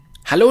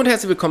Hallo und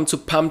herzlich willkommen zu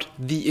Pumped,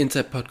 the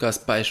Inside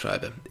Podcast bei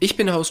Schwalbe. Ich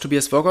bin der Host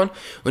Tobias Woggon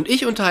und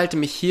ich unterhalte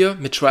mich hier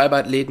mit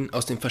Schwalbe-Athleten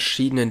aus den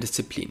verschiedenen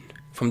Disziplinen.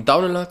 Vom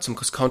Downhiller zum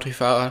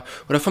Cross-Country-Fahrer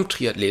oder vom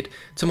Triathlet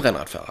zum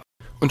Rennradfahrer.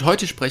 Und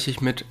heute spreche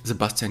ich mit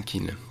Sebastian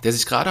Kienle, der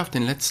sich gerade auf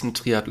den letzten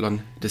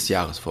Triathlon des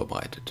Jahres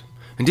vorbereitet.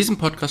 In diesem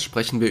Podcast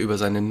sprechen wir über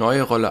seine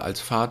neue Rolle als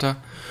Vater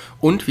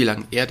und wie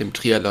lange er dem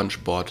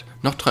Triathlon-Sport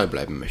noch treu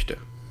bleiben möchte.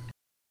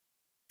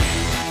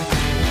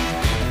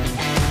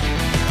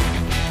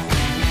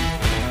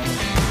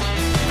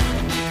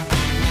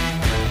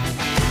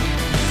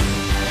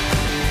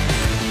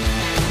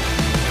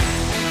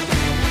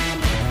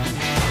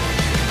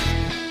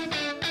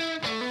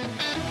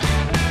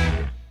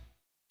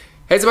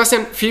 Hey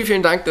Sebastian,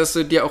 vielen Dank, dass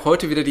du dir auch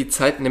heute wieder die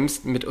Zeit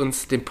nimmst, mit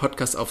uns den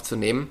Podcast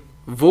aufzunehmen.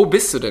 Wo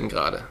bist du denn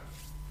gerade?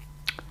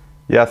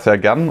 Ja, sehr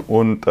gern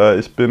und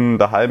ich bin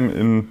daheim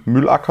in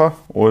Mühlacker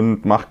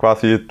und mache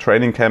quasi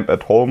Training Camp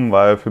at Home,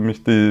 weil für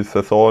mich die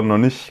Saison noch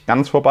nicht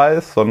ganz vorbei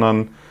ist,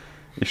 sondern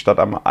ich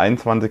starte am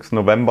 21.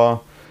 November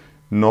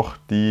noch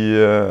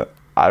die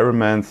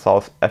Ironman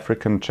South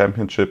African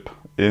Championship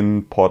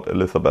in Port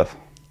Elizabeth.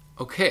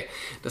 Okay,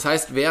 das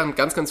heißt, während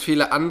ganz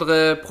viele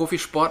andere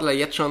Profisportler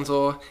jetzt schon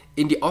so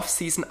in die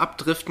Off-Season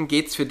abdriften,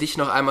 geht's für dich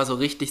noch einmal so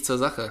richtig zur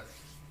Sache?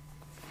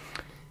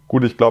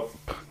 Gut, ich glaube,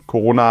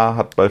 Corona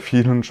hat bei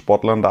vielen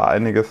Sportlern da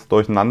einiges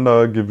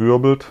durcheinander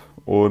gewirbelt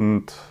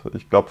und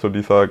ich glaube, so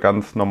dieser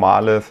ganz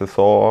normale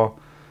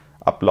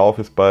Saisonablauf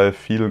ist bei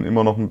vielen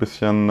immer noch ein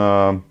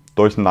bisschen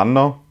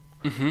durcheinander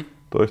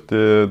durch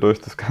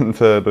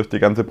die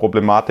ganze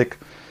Problematik.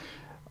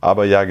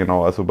 Aber ja,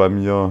 genau, also bei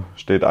mir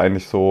steht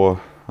eigentlich so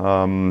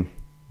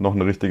noch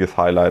ein richtiges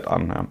Highlight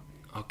an. Ja.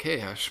 Okay,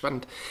 ja,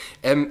 spannend.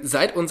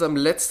 Seit unserem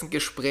letzten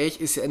Gespräch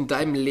ist ja in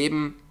deinem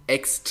Leben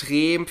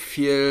extrem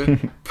viel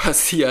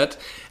passiert.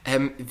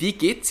 Wie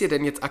geht's dir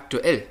denn jetzt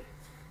aktuell?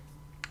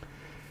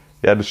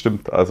 Ja, das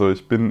stimmt. Also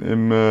ich bin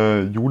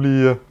im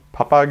Juli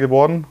Papa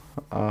geworden.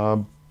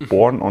 Born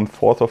on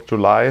 4th of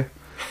July.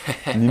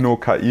 Nino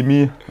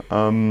Kaimi.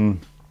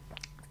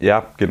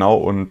 Ja, genau.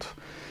 Und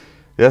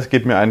ja, es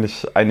geht mir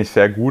eigentlich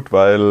sehr gut,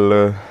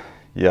 weil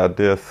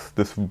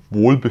das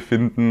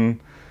Wohlbefinden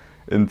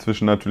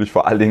inzwischen natürlich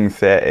vor allen Dingen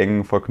sehr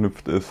eng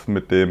verknüpft ist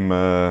mit dem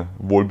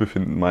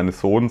Wohlbefinden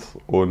meines Sohns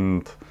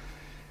und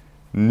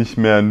nicht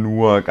mehr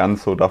nur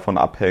ganz so davon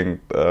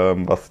abhängt,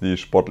 was die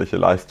sportliche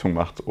Leistung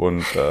macht.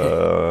 Und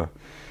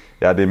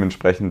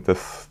dementsprechend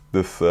das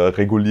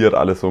reguliert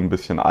alles so ein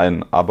bisschen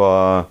ein.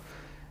 Aber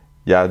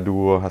ja,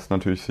 du hast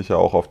natürlich sicher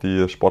auch auf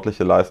die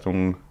sportliche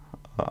Leistung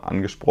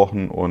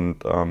angesprochen und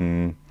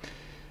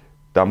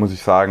da muss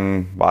ich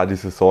sagen, war die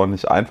Saison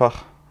nicht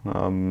einfach.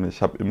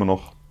 Ich habe immer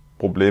noch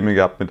Probleme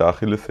gehabt mit der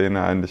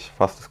Achillessehne eigentlich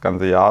fast das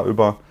ganze Jahr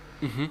über.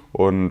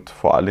 Und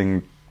vor allen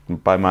Dingen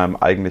bei meinem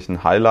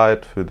eigentlichen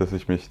Highlight, für das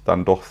ich mich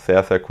dann doch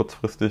sehr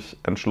kurzfristig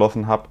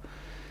entschlossen habe,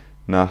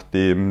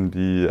 nachdem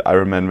die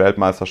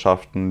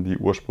Ironman-Weltmeisterschaften, die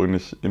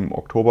ursprünglich im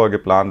Oktober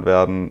geplant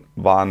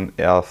waren,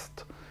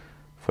 erst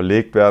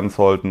verlegt werden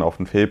sollten auf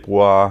den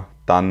Februar,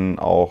 dann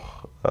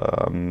auch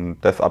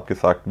das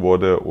abgesagt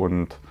wurde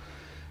und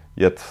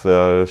jetzt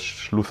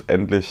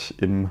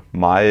schlussendlich im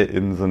Mai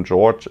in St.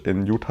 George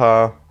in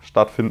Utah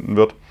stattfinden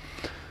wird,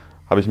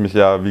 habe ich mich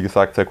ja, wie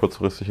gesagt, sehr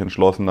kurzfristig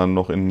entschlossen, dann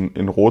noch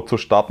in Rot zu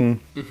starten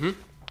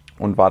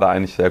und war da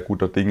eigentlich sehr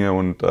guter Dinge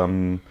und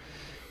bin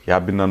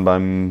dann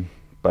beim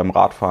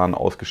Radfahren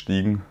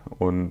ausgestiegen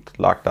und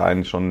lag da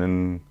eigentlich schon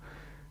in,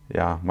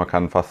 ja, man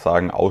kann fast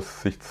sagen,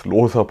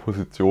 aussichtsloser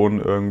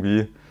Position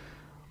irgendwie.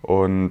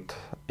 Und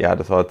ja,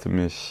 das war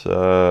ziemlich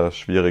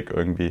schwierig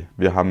irgendwie.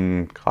 Wir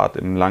haben gerade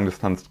im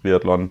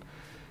Langdistanz-Triathlon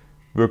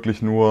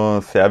wirklich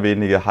nur sehr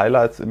wenige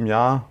Highlights im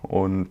Jahr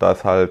und da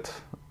ist halt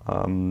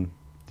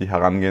die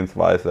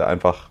Herangehensweise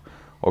einfach,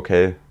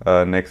 okay,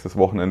 nächstes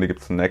Wochenende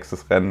gibt es ein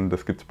nächstes Rennen,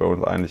 das gibt es bei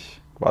uns eigentlich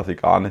quasi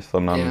gar nicht,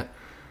 sondern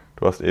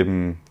du hast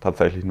eben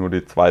tatsächlich nur die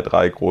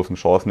 2-3 großen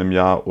Chancen im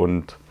Jahr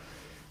und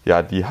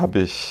ja, die habe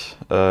ich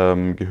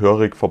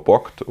gehörig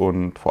verbockt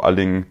und vor allen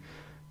Dingen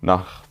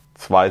nach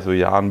 2 so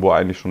Jahren, wo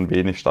eigentlich schon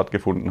wenig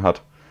stattgefunden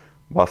hat,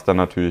 war es dann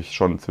natürlich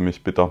schon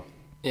ziemlich bitter.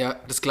 Ja,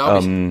 das glaube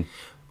ich.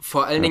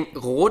 Vor allen Dingen,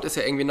 Rot ist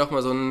ja irgendwie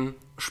nochmal so ein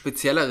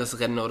spezielleres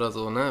Rennen oder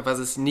so, ne? Was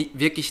es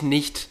wirklich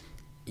nicht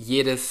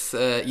jedes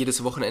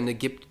Wochenende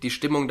gibt. Die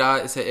Stimmung da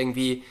ist ja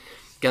irgendwie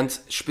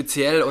ganz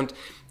speziell und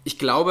ich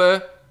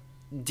glaube,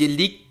 dir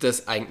liegt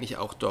das eigentlich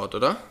auch dort,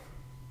 oder?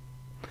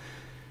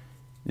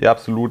 Ja,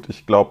 absolut.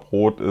 Ich glaube,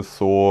 Rot ist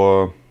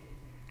so,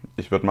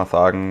 ich würde mal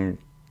sagen,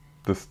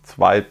 das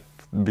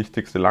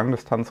zweitwichtigste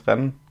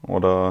Langdistanzrennen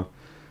oder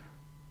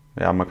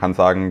ja, man kann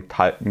sagen,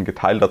 ein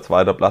geteilter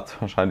zweiter Platz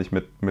wahrscheinlich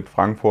mit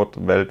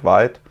Frankfurt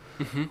weltweit.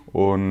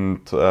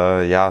 Und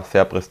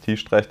sehr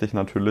prestigeträchtig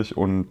natürlich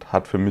und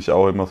hat für mich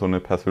auch immer so eine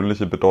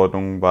persönliche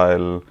Bedeutung,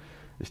 weil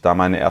ich da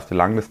meine erste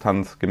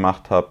Langdistanz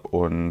gemacht habe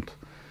und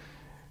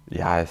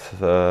ja, es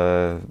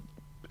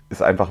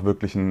ist einfach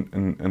wirklich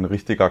ein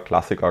richtiger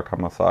Klassiker,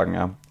 kann man sagen.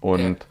 Ja.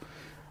 Und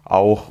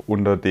auch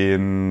unter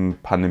den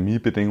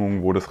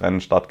Pandemiebedingungen, wo das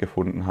Rennen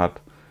stattgefunden hat,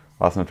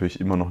 war es natürlich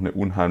immer noch eine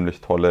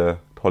unheimlich tolle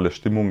tolle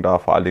Stimmung da,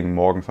 vor allen Dingen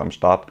morgens am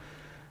Start.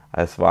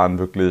 Es waren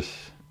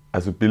wirklich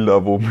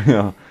Bilder, wo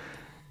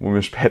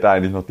mir später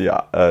eigentlich noch die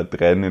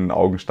Tränen in den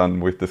Augen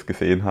standen, wo ich das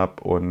gesehen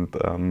habe. Und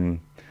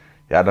dann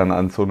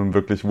an so einem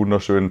wirklich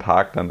wunderschönen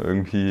Tag dann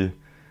irgendwie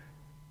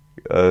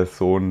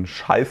so einen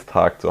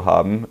Scheißtag zu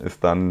haben,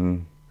 ist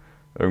dann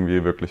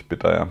irgendwie wirklich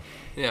bitter,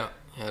 ja.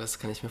 Ja, das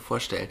kann ich mir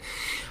vorstellen.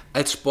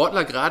 Als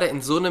Sportler, gerade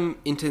in so einem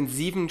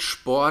intensiven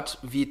Sport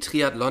wie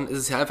Triathlon, ist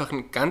es ja einfach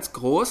ein ganz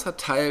großer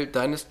Teil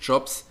deines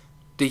Jobs,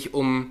 dich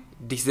um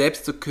dich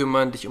selbst zu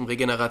kümmern, dich um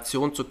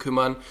Regeneration zu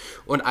kümmern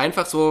und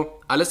einfach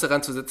so alles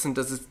daran zu setzen,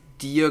 dass es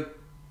dir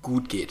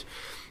gut geht.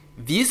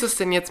 Wie ist es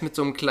denn jetzt mit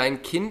so einem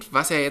kleinen Kind,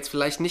 was ja jetzt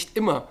vielleicht nicht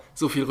immer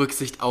so viel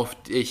Rücksicht auf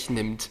dich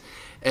nimmt?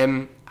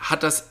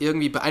 Hat das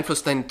irgendwie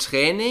beeinflusst dein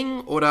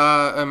Training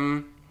oder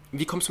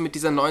wie kommst du mit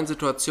dieser neuen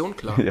Situation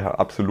klar? Ja,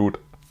 absolut.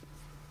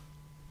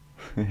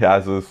 Ja,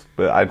 also es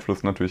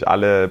beeinflusst natürlich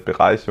alle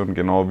Bereiche und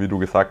genau wie du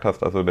gesagt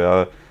hast, also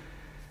der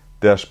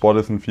Sport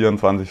ist ein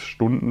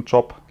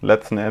 24-Stunden-Job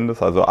letzten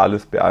Endes, also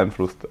alles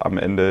beeinflusst am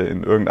Ende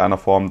in irgendeiner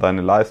Form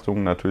deine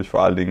Leistung, natürlich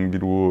vor allen Dingen, wie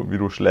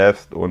du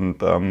schläfst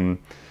und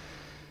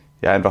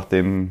einfach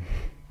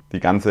die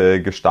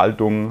ganze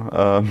Gestaltung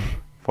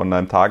von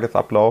deinem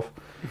Tagesablauf.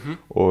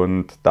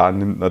 Und da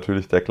nimmt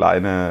natürlich der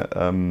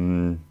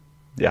Kleine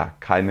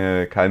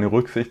keine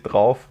Rücksicht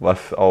drauf,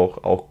 was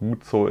auch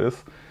gut so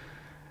ist.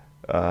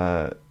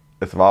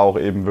 Es war auch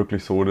eben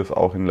wirklich so, dass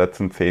auch in den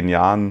letzten 10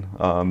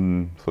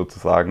 Jahren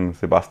sozusagen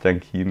Sebastian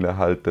Kienle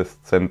halt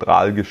das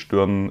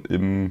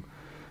Zentralgestirn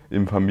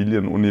im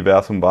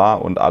Familienuniversum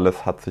war und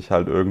alles hat sich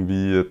halt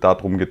irgendwie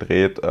darum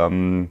gedreht,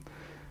 wie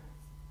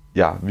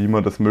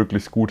man das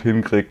möglichst gut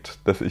hinkriegt,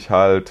 dass ich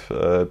halt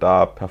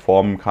da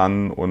performen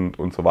kann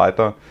und so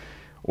weiter.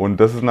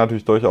 Und das ist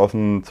natürlich durchaus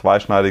ein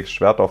zweischneidiges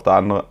Schwert. Auf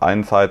der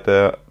einen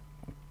Seite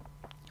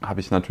habe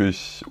ich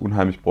natürlich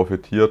unheimlich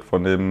profitiert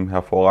von dem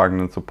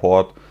hervorragenden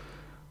Support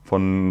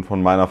von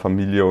meiner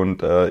Familie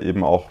und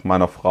eben auch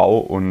meiner Frau.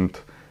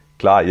 Und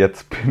klar,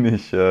 jetzt bin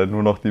ich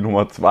nur noch die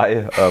Nummer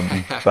 2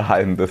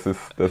 daheim, das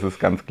ist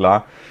ganz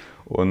klar.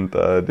 Und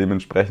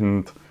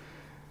dementsprechend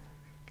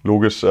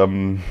logisch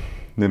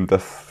nimmt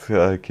das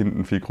Kind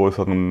einen viel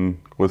größeren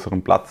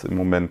Platz im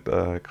Moment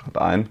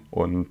gerade ein.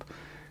 Und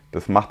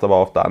das macht es aber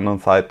auf der anderen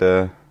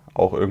Seite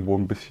auch irgendwo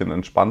ein bisschen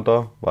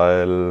entspannter,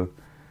 weil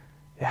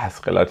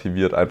es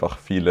relativiert einfach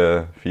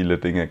viele, viele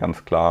Dinge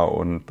ganz klar.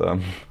 Und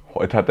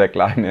heute hat der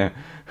Kleine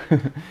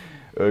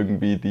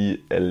irgendwie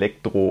die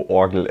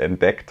Elektroorgel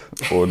entdeckt.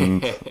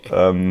 Und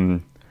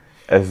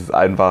es ist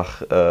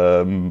einfach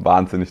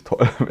wahnsinnig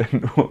toll,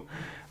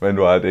 wenn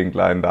du halt den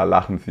Kleinen da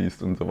lachen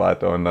siehst und so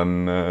weiter. Und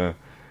dann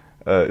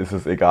ist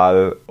es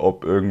egal,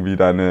 ob irgendwie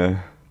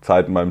deine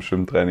Zeiten beim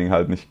Schwimmtraining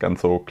halt nicht ganz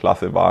so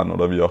klasse waren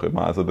oder wie auch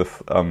immer. Also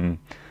das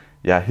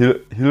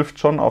hilft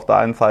schon auf der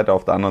einen Seite,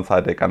 auf der anderen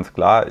Seite ganz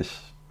klar.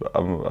 Ich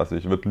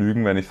würde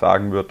lügen, wenn ich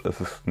sagen würde,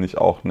 es ist nicht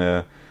auch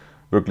eine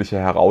wirkliche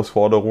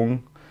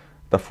Herausforderung.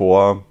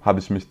 Davor habe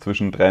ich mich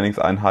zwischen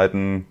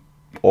Trainingseinheiten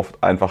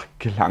oft einfach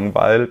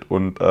gelangweilt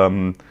und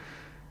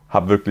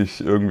habe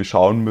wirklich irgendwie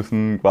schauen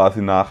müssen,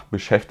 quasi nach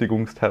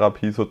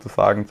Beschäftigungstherapie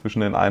sozusagen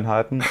zwischen den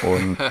Einheiten.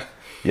 Und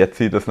jetzt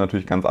sieht es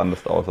natürlich ganz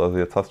anders aus. Also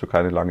jetzt hast du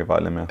keine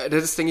Langeweile mehr.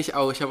 Das denke ich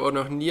auch. Ich habe auch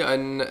noch nie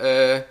einen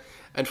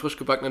frisch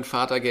gebackenen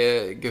Vater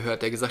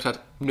gehört, der gesagt hat,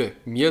 nö,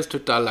 mir ist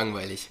total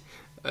langweilig.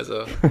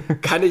 Also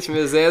kann ich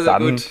mir sehr, sehr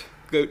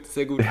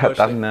gut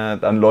vorstellen.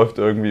 Dann läuft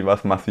irgendwie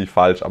was massiv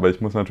falsch. Aber ich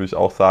muss natürlich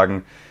auch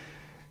sagen,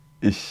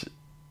 ich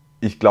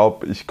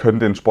glaube, ich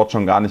könnte den Sport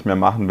schon gar nicht mehr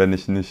machen, wenn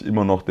ich nicht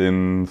immer noch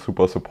den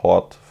super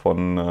Support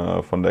von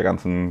der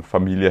ganzen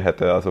Familie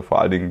hätte. Also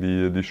vor allen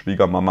Dingen die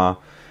Schwiegermama,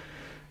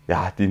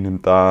 die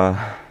nimmt da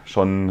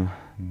schon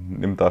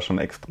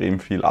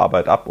extrem viel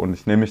Arbeit ab und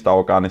ich nehme mich da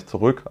auch gar nicht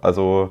zurück.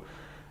 Also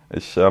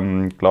ich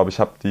glaube, ich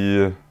habe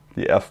die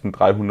ersten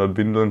 300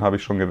 Windeln habe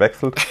ich schon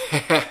gewechselt.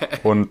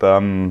 Und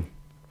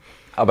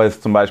aber es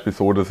ist zum Beispiel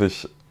so, dass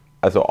ich,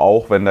 also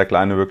auch wenn der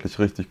Kleine wirklich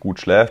richtig gut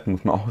schläft,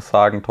 muss man auch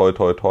sagen, toi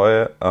toi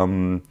toi,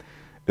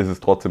 ist es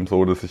trotzdem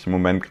so, dass ich im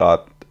Moment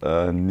gerade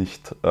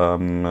nicht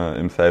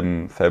im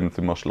selben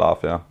Zimmer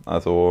schlafe. Ja.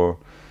 Also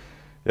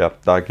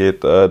da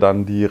geht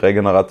dann die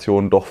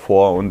Regeneration doch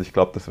vor und ich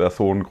glaube, das wäre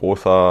so ein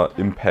großer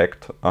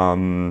Impact,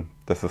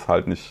 dass es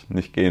halt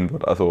nicht gehen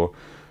wird. Also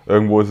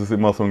irgendwo ist es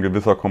immer so ein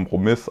gewisser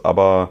Kompromiss,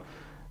 aber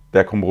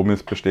der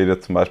Kompromiss besteht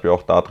jetzt zum Beispiel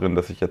auch darin,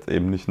 dass ich jetzt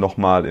eben nicht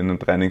nochmal in ein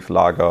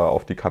Trainingslager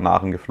auf die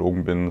Kanaren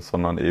geflogen bin,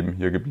 sondern eben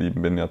hier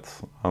geblieben bin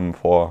jetzt vom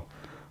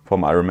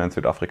Ironman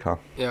Südafrika.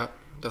 Ja,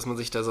 dass man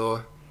sich da so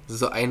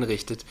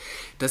einrichtet.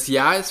 Das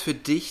Jahr ist für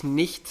dich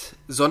nicht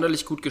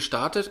sonderlich gut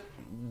gestartet,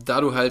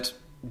 da du halt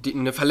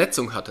eine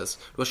Verletzung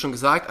hattest. Du hast schon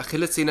gesagt,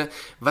 Achillessehne.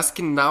 Was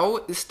genau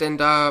ist denn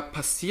da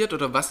passiert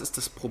oder was ist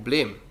das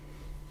Problem?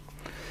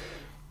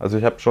 Also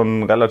ich habe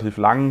schon relativ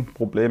lang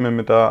Probleme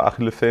mit der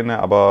Achillessehne,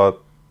 aber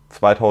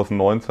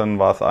 2019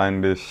 war es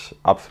eigentlich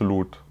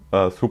absolut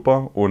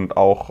super und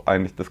auch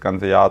eigentlich das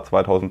ganze Jahr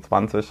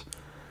 2020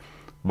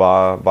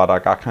 war da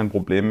gar kein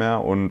Problem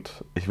mehr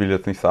und ich will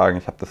jetzt nicht sagen,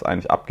 ich habe das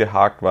eigentlich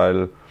abgehakt,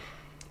 weil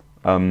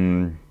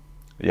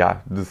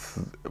ja,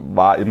 das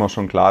war immer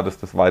schon klar, dass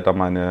das weiter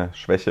meine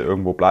Schwäche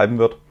irgendwo bleiben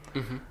wird.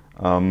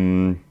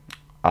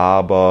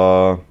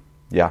 Aber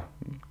ja,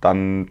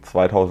 dann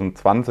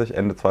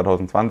Ende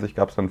 2020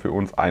 gab es dann für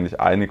uns eigentlich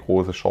eine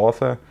große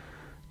Chance.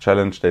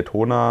 Challenge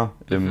Daytona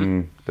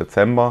im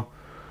Dezember.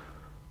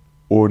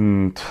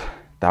 Und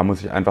da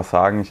muss ich einfach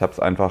sagen, ich habe es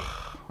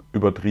einfach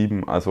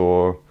übertrieben.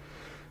 Also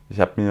ich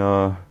habe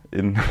mir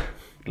in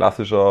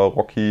klassischer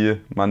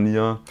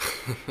Rocky-Manier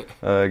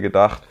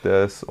gedacht,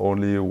 there's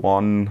only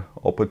one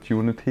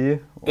opportunity.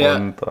 Ja.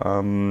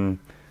 Und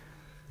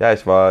ja,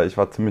 ich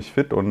war ziemlich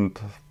fit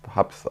und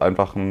habe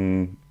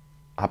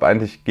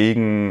eigentlich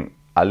gegen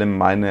alle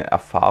meine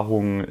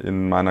Erfahrungen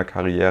in meiner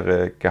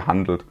Karriere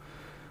gehandelt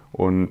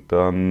und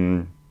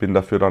bin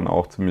dafür dann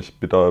auch ziemlich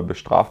bitter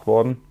bestraft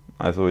worden.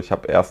 Also ich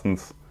habe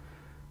erstens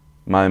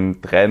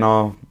meinem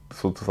Trainer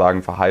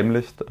sozusagen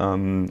verheimlicht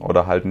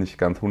oder halt nicht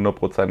ganz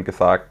 100%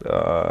 gesagt,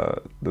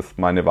 dass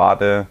meine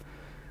Wade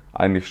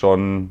eigentlich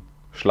schon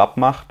schlapp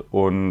macht,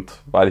 und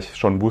weil ich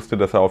schon wusste,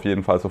 dass er auf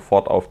jeden Fall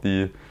sofort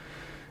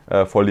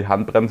voll die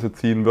Handbremse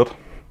ziehen wird.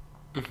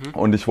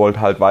 Und ich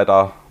wollte halt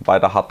weiter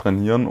hart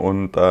trainieren,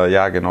 und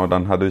ja, genau,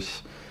 dann hatte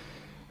ich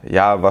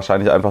ja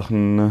wahrscheinlich einfach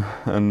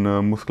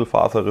einen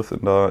Muskelfaserriss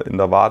in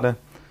der Wade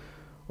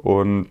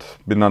und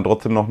bin dann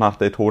trotzdem noch nach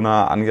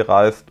Daytona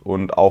angereist,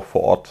 und auch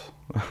vor Ort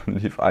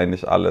lief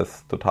eigentlich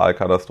alles total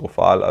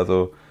katastrophal.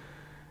 Also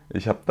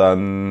ich habe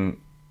dann,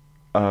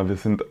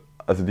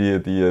 also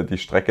die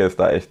Strecke ist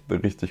da echt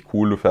richtig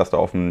cool. Du fährst da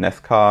auf einem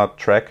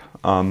NASCAR-Track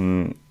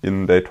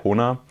in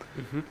Daytona,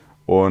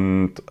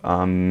 und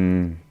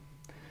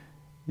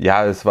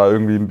ja, es war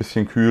irgendwie ein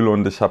bisschen kühl,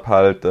 und ich habe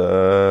halt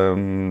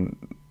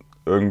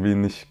irgendwie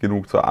nicht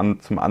genug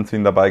zum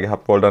Anziehen dabei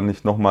gehabt, wollte dann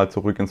nicht nochmal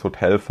zurück ins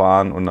Hotel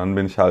fahren, und dann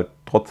bin ich halt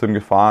trotzdem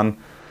gefahren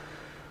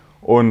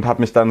und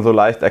habe mich dann so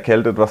leicht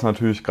erkältet, was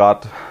natürlich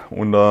gerade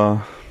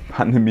unter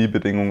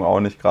Pandemiebedingungen auch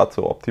nicht gerade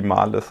so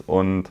optimal ist,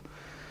 und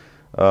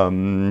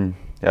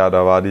ja,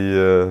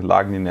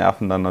 lagen die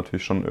Nerven dann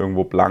natürlich schon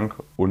irgendwo blank,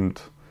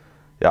 und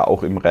ja,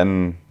 auch im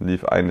Rennen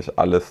lief eigentlich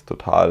alles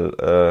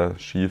total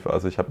schief.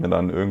 Also ich habe mir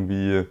dann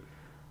irgendwie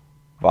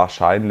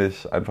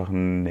wahrscheinlich einfach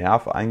einen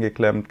Nerv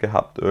eingeklemmt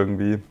gehabt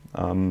irgendwie.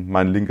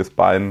 Mein linkes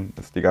Bein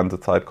ist die ganze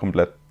Zeit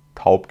komplett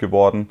taub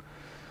geworden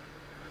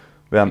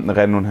während dem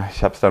Rennen, und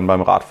ich habe es dann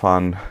beim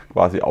Radfahren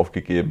quasi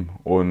aufgegeben.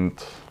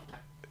 Und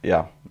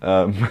ja,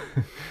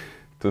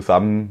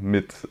 zusammen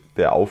mit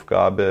der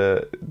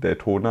Aufgabe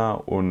Daytona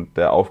und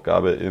der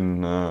Aufgabe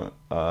in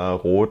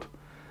Rot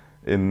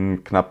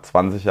in knapp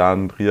 20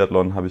 Jahren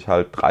Triathlon habe ich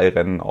halt 3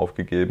 Rennen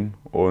aufgegeben,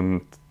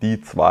 und die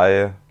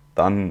 2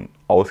 dann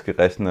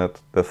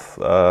ausgerechnet, das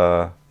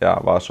ja,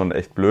 war schon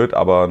echt blöd.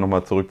 Aber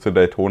nochmal zurück zu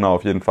Daytona,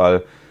 auf jeden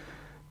Fall,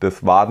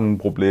 das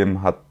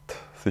Wadenproblem hat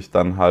sich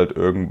dann halt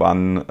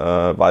irgendwann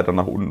weiter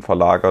nach unten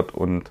verlagert,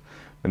 und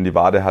wenn die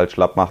Wade halt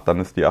schlapp macht, dann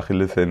ist die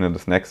Achillessehne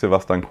das nächste,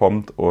 was dann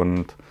kommt.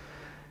 Und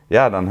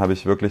ja, dann habe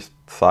ich wirklich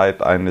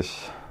seit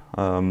eigentlich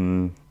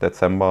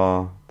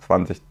Dezember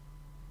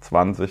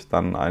 2020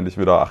 dann eigentlich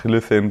wieder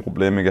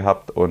Achillessehnenprobleme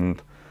gehabt,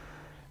 und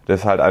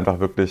das ist halt einfach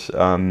wirklich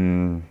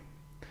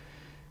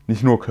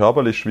nicht nur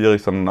körperlich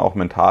schwierig, sondern auch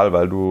mental,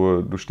 weil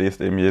du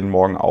stehst eben jeden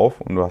Morgen auf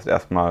und du hast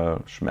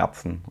erstmal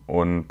Schmerzen,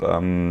 und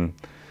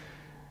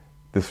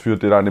das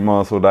führt dir dann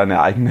immer so dein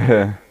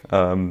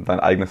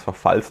eigenes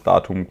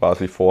Verfallsdatum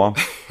quasi vor.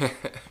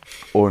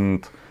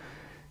 Und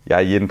ja,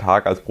 jeden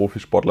Tag als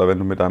Profisportler, wenn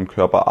du mit deinem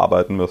Körper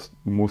arbeiten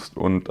musst,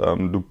 und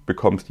du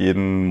bekommst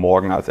jeden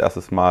Morgen als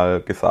erstes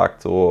Mal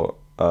gesagt, so,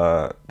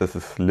 das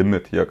ist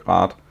Limit hier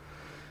gerade.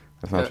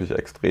 Das ist natürlich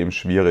extrem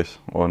schwierig.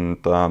 Und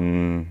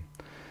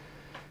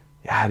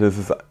ja,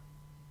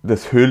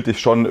 das höhlt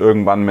dich schon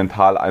irgendwann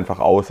mental einfach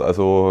aus.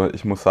 Also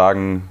ich muss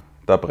sagen,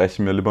 da breche ich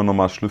mir lieber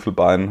nochmal das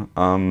Schlüsselbein.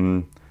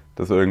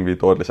 Das ist irgendwie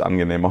deutlich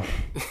angenehmer.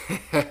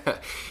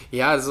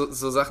 Ja,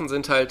 so Sachen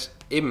sind halt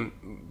eben,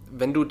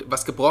 wenn du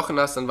was gebrochen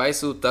hast, dann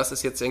weißt du, das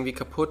ist jetzt irgendwie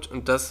kaputt,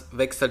 und das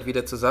wächst halt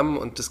wieder zusammen,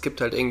 und es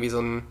gibt halt irgendwie so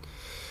einen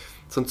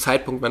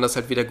Zeitpunkt, wann das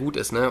halt wieder gut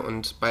ist, ne?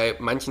 Und bei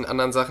manchen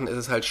anderen Sachen ist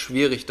es halt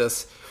schwierig,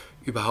 das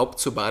überhaupt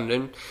zu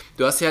behandeln.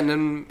 Du hast ja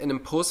in einem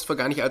Post vor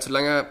gar nicht allzu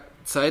langer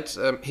Zeit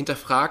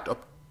hinterfragt, ob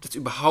das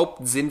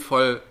überhaupt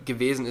sinnvoll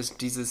gewesen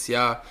ist, dieses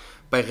Jahr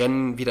bei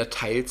Rennen wieder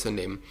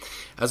teilzunehmen.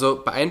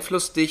 Also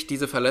beeinflusst dich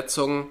diese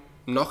Verletzung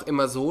noch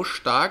immer so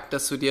stark,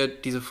 dass du dir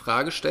diese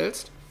Frage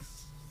stellst?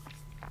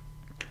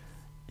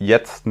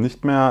 Jetzt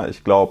nicht mehr.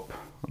 Ich glaube,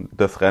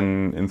 das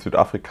Rennen in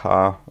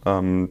Südafrika,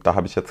 da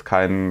habe ich jetzt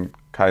keinen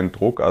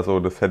Druck. Also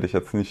das hätte ich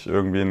jetzt nicht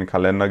irgendwie in den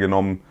Kalender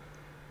genommen,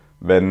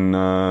 wenn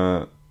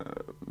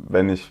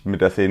ich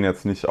mit der Sehne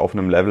jetzt nicht auf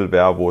einem Level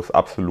wäre, wo es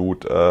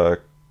absolut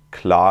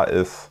klar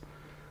ist,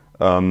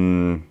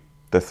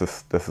 dass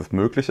es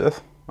möglich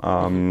ist.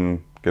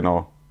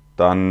 Genau,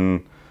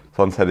 dann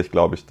sonst hätte ich,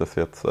 glaube ich, das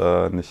jetzt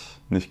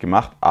nicht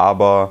gemacht.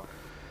 Aber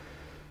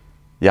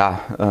ja,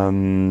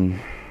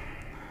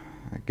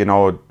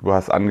 genau, du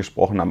hast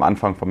angesprochen, am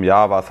Anfang vom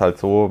Jahr war es halt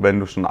so, wenn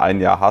du schon ein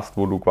Jahr hast,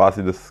 wo du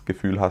quasi das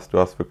Gefühl hast, du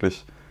hast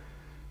wirklich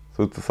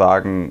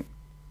sozusagen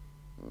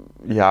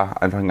ja,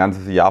 einfach ein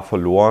ganzes Jahr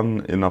verloren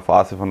in einer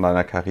Phase von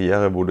deiner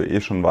Karriere, wo du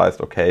eh schon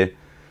weißt, okay,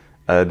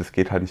 das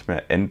geht halt nicht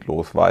mehr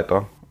endlos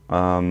weiter.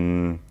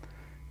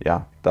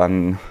 Ja,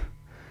 dann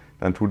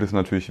tut es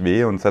natürlich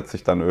weh und setzt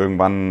sich dann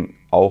irgendwann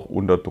auch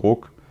unter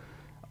Druck,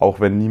 auch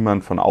wenn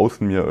niemand von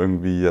außen mir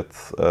irgendwie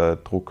jetzt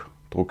Druck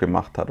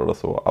gemacht hat oder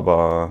so.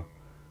 Aber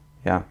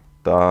ja,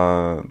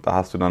 da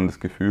hast du dann das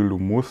Gefühl, du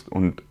musst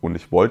und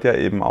ich wollte ja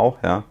eben auch,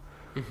 ja.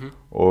 Mhm.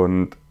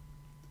 Und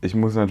ich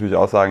muss natürlich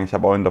auch sagen, ich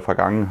habe auch in der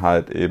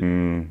Vergangenheit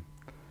eben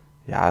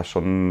ja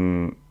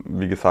schon,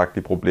 wie gesagt,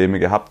 die Probleme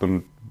gehabt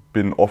und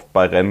bin oft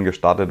bei Rennen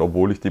gestartet,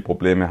 obwohl ich die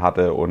Probleme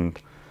hatte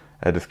und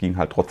das ging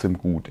halt trotzdem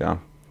gut, ja.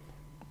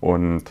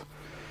 Und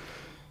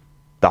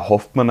da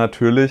hofft man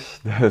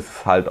natürlich, dass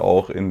es halt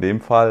auch in dem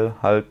Fall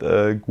halt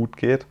gut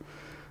geht.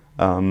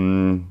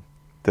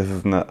 Das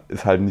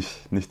ist halt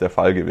nicht der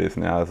Fall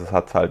gewesen, ja. Also es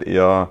hat halt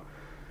eher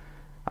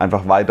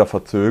einfach weiter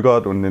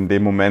verzögert und in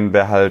dem Moment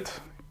wäre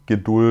halt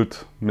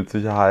Geduld mit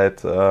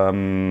Sicherheit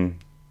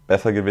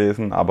besser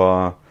gewesen,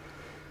 aber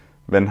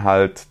wenn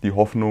halt die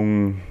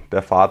Hoffnung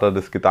der Vater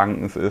des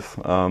Gedankens ist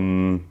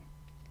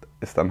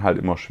dann halt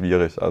immer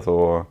schwierig.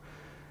 Also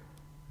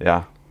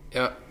ja.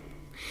 Ja.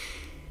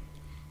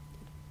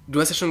 Du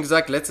hast ja schon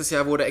gesagt, letztes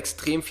Jahr wurde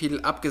extrem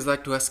viel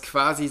abgesagt. Du hast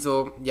quasi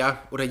so, ja,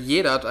 oder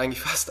jeder hat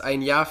eigentlich fast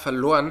ein Jahr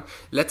verloren.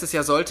 Letztes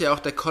Jahr sollte ja auch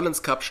der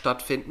Collins Cup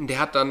stattfinden. Der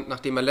hat dann,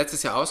 nachdem er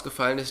letztes Jahr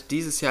ausgefallen ist,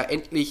 dieses Jahr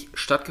endlich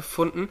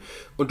stattgefunden.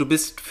 Und du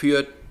bist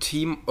für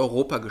Team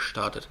Europa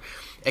gestartet.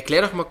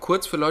 Erklär doch mal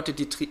kurz für Leute,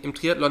 die im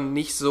Triathlon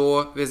nicht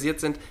so versiert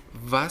sind,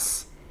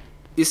 was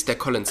ist der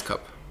Collins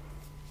Cup?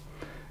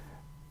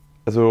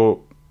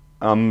 Also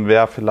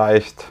wer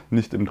vielleicht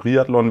nicht im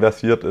Triathlon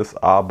versiert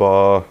ist,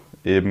 aber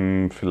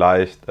eben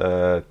vielleicht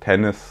im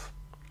Tennis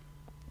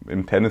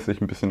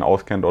sich ein bisschen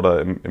auskennt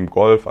oder im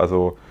Golf,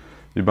 also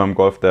wie beim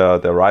Golf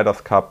der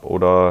Riders Cup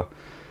oder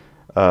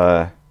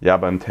ja,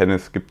 beim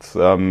Tennis gibt es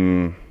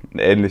ein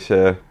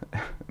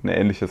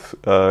ähnliches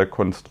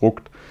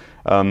Konstrukt.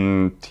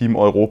 Team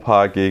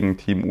Europa gegen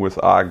Team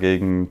USA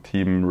gegen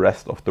Team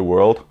Rest of the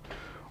World.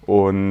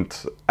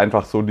 Und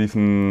einfach so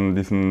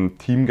diesen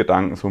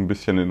Teamgedanken so ein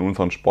bisschen in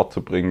unseren Sport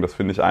zu bringen, das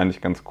finde ich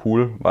eigentlich ganz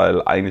cool,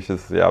 weil eigentlich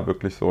ist es ja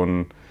wirklich so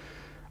ein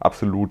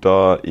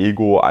absoluter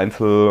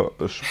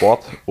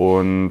Ego-Einzelsport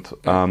und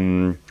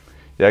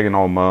ja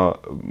genau,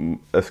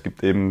 es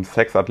gibt eben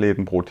 6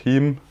 Athleten pro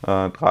Team,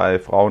 3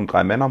 Frauen,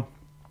 3 Männer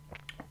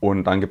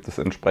und dann gibt es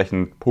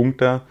entsprechend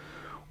Punkte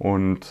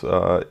und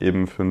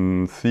eben für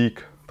einen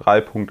Sieg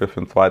 3 Punkte, für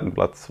den zweiten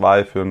Platz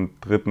 2, für den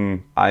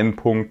dritten 1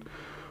 Punkt.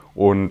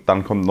 Und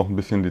dann kommt noch ein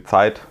bisschen die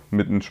Zeit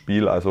mit ins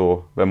Spiel.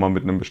 Also wenn man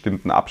mit einem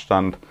bestimmten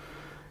Abstand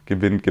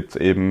gewinnt, gibt es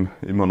eben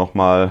immer noch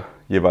mal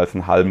jeweils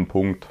einen halben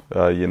Punkt,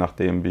 je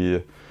nachdem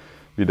wie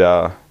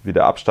der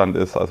Abstand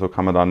ist. Also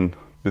kann man dann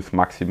bis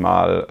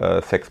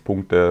maximal 6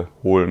 Punkte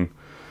holen,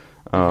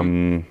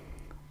 wenn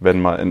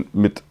man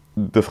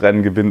das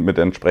Rennen gewinnt mit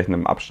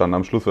entsprechendem Abstand.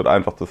 Am Schluss wird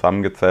einfach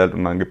zusammengezählt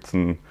und dann gibt es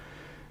einen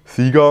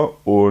Sieger.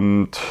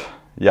 Und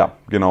ja,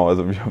 genau,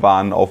 also wir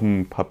waren auf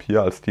dem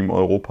Papier als Team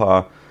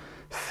Europa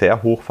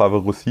sehr hoch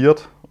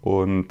favorisiert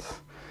und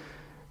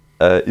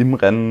im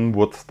Rennen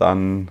wurde es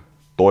dann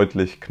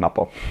deutlich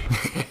knapper.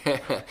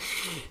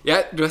 Ja,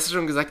 du hast ja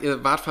schon gesagt,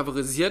 ihr wart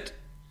favorisiert.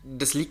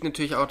 Das liegt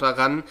natürlich auch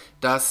daran,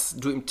 dass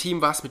du im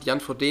Team warst mit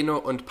Jan Frodeno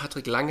und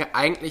Patrick Lange,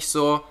 eigentlich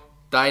so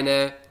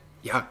deine,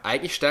 ja,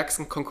 eigentlich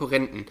stärksten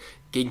Konkurrenten,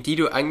 gegen die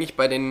du eigentlich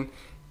bei den,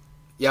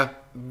 ja,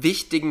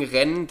 wichtigen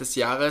Rennen des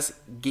Jahres,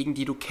 gegen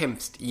die du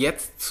kämpfst.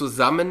 Jetzt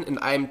zusammen in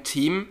einem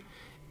Team.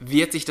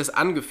 Wie hat sich das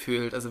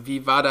angefühlt? Also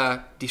wie war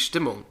da die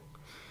Stimmung?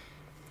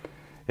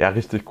 Ja,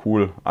 richtig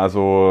cool.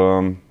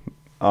 Also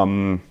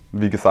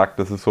wie gesagt,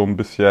 das ist so ein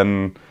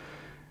bisschen,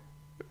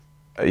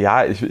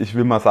 ja, ich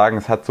will mal sagen,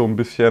 es hat so ein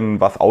bisschen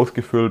was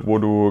ausgefüllt, wo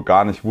du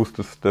gar nicht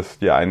wusstest, dass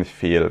dir eigentlich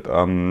fehlt.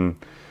 Und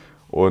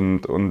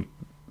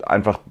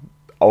einfach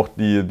auch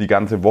die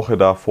ganze Woche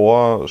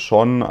davor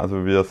schon,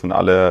 also wir sind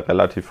alle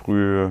relativ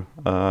früh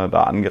da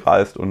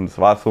angereist und es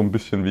war so ein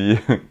bisschen wie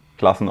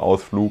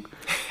Klassenausflug.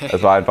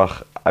 Es war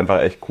einfach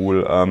echt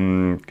cool.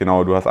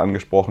 Genau, du hast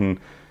angesprochen,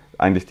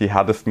 eigentlich die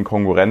härtesten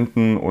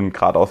Konkurrenten und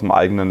gerade aus dem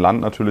eigenen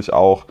Land natürlich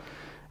auch.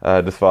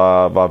 Das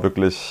war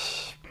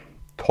wirklich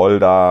toll,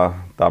 da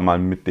mal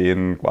mit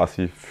denen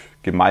quasi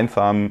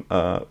gemeinsam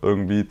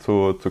irgendwie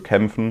zu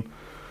kämpfen.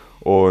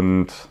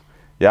 Und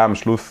ja, am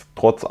Schluss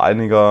trotz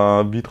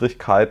einiger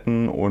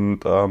Widrigkeiten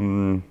und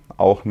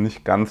auch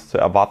nicht ganz zu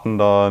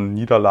erwartender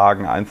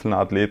Niederlagen einzelner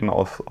Athleten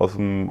aus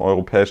dem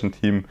europäischen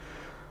Team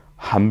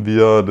haben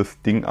wir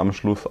das Ding am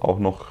Schluss auch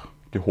noch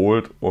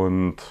geholt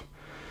und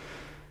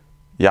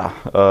ja,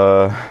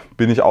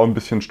 bin ich auch ein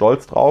bisschen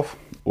stolz drauf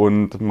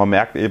und man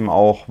merkt eben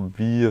auch,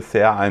 wie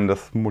sehr einen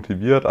das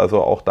motiviert.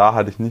 Also auch da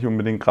hatte ich nicht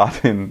unbedingt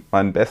gerade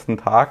meinen besten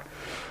Tag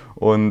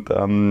und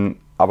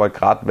aber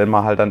gerade wenn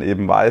man halt dann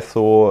eben weiß,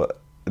 so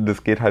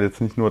das geht halt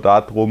jetzt nicht nur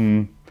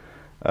darum,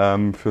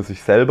 für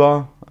sich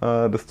selber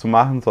das zu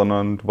machen,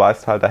 sondern du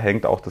weißt halt, da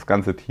hängt auch das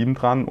ganze Team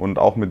dran und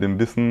auch mit dem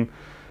Wissen,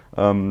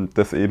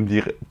 dass eben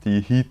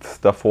die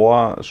Heats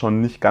davor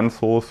schon nicht ganz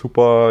so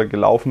super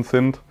gelaufen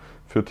sind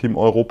für Team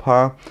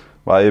Europa.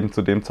 War eben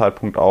zu dem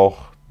Zeitpunkt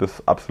auch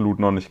das absolut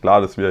noch nicht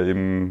klar, dass wir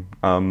eben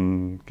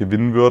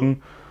gewinnen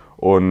würden.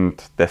 Und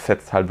das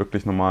setzt halt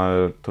wirklich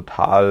nochmal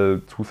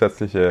total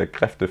zusätzliche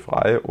Kräfte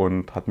frei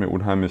und hat mir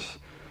unheimlich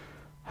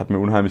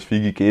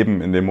viel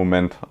gegeben in dem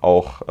Moment,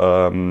 auch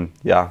für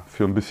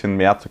ein bisschen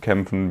mehr zu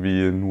kämpfen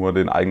wie nur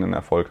den eigenen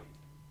Erfolg.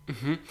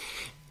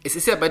 Es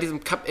ist ja bei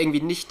diesem Cup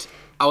irgendwie nicht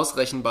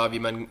ausrechenbar, wie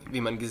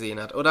man gesehen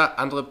hat, oder?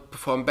 Andere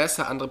performen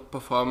besser, andere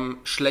performen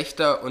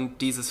schlechter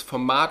und dieses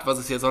Format, was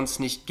es ja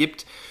sonst nicht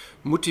gibt,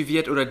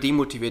 motiviert oder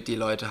demotiviert die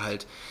Leute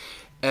halt.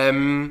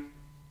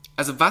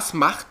 Also was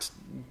macht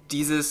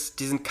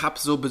diesen Cup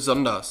so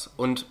besonders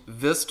und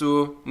wirst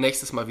du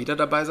nächstes Mal wieder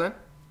dabei sein?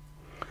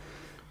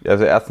 Ja,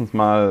 also erstens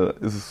mal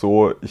ist es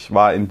so, ich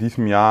war in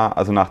diesem Jahr,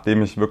 also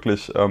nachdem ich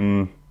wirklich,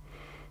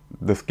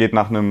 das geht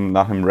nach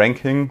einem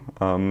Ranking,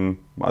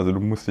 also du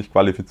musst dich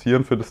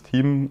qualifizieren für das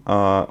Team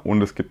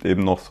und es gibt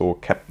eben noch so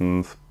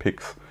Captains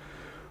Picks.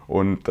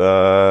 Und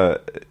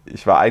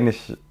ich war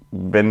eigentlich,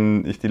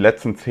 wenn ich die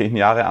letzten 10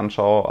 Jahre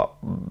anschaue,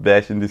 wäre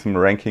ich in diesem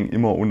Ranking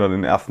immer unter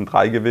den ersten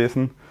 3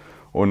 gewesen.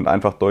 Und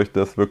einfach durch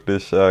das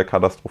wirklich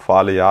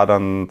katastrophale Jahr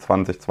dann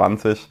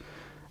 2020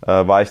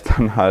 war ich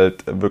dann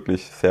halt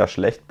wirklich sehr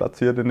schlecht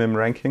platziert in dem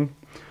Ranking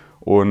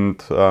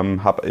und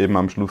habe eben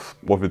am Schluss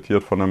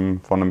profitiert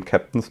von einem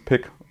Captain's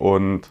Pick.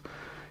 Und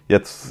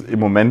jetzt im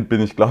Moment bin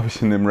ich, glaube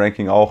ich, in dem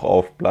Ranking auch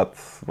auf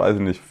Platz, weiß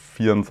ich nicht,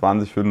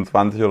 24,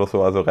 25 oder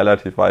so, also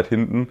relativ weit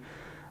hinten.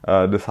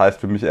 Das heißt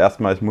für mich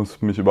erstmal, ich muss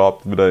mich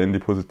überhaupt wieder in die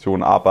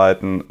Position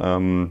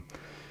arbeiten,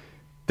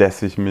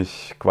 dass ich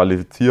mich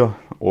qualifiziere.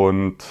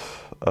 Und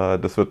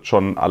das wird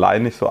schon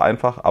allein nicht so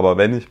einfach, aber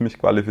wenn ich mich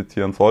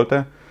qualifizieren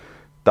sollte,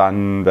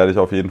 dann werde ich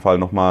auf jeden Fall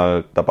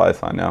nochmal dabei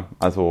sein. Ja.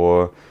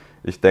 Also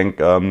ich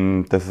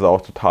denke, dass es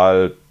auch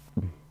total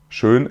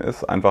schön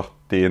ist, einfach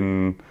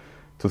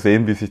zu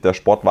sehen, wie sich der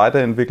Sport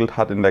weiterentwickelt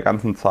hat in der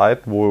ganzen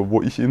Zeit,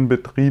 wo ich ihn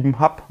betrieben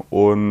habe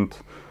und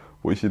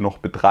wo ich ihn noch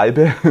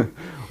betreibe.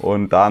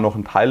 Und da noch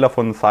ein Teil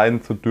davon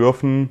sein zu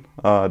dürfen,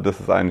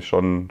 das ist eigentlich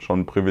schon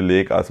ein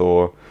Privileg.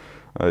 Also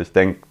ich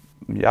denke,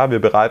 ja, wir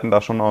bereiten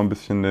da schon noch ein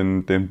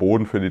bisschen den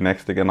Boden für die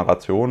nächste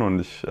Generation und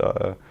ich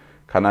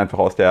kann einfach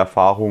aus der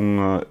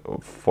Erfahrung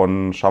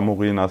von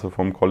Chamorin, also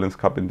vom Collins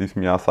Cup in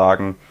diesem Jahr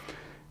sagen,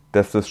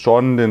 dass das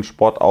schon den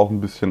Sport auch ein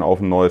bisschen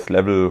auf ein neues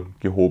Level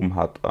gehoben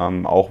hat.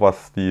 Auch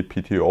was die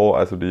PTO,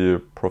 also die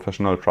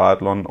Professional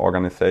Triathlon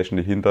Organization,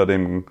 die hinter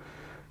dem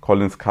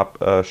Collins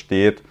Cup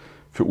steht,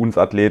 für uns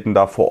Athleten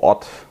da vor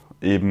Ort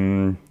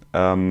eben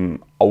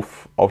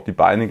auf die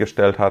Beine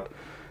gestellt hat.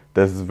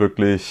 Das ist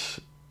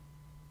wirklich,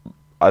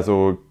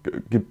 also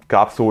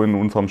gab es so in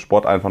unserem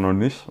Sport einfach noch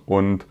nicht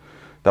und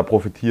da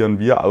profitieren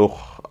wir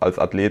auch als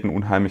Athleten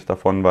unheimlich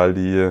davon, weil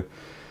die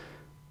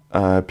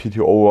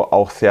PTO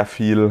auch sehr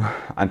viel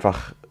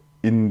einfach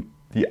in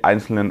die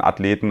einzelnen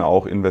Athleten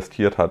auch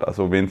investiert hat.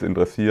 Also wen es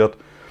interessiert,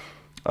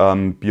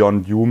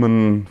 Beyond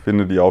Human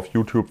findet ihr auf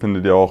YouTube,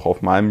 findet ihr auch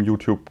auf meinem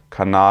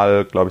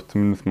YouTube-Kanal, glaube ich,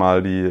 zumindest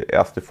mal die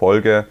erste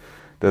Folge.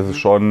 Das ist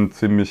schon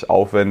ziemlich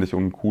aufwendig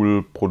und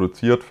cool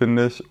produziert,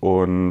 finde ich.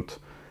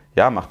 Und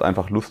ja, macht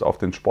einfach Lust auf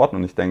den Sport.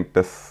 Und ich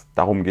denke,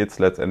 darum geht es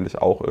letztendlich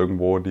auch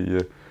irgendwo, die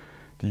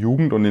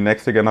Jugend und die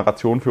nächste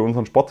Generation für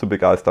unseren Sport zu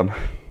begeistern.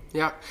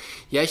 Ja,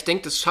 ich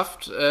denke, das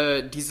schafft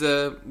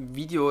diese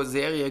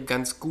Videoserie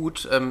ganz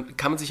gut.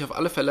 Kann man sich auf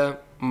alle Fälle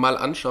mal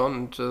anschauen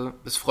und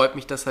es freut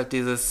mich, dass halt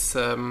dieses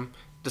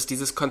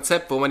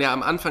Konzept, wo man ja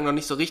am Anfang noch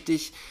nicht so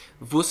richtig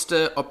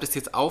wusste, ob das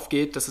jetzt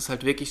aufgeht, dass es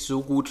halt wirklich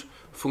so gut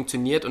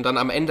funktioniert und dann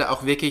am Ende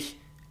auch wirklich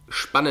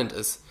spannend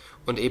ist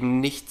und eben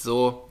nicht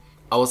so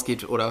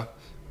ausgeht oder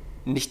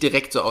nicht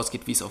direkt so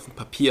ausgeht, wie es auf dem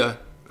Papier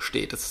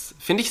steht. Das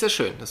finde ich sehr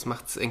schön. Das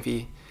macht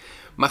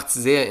es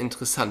sehr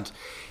interessant.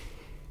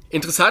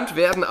 Interessant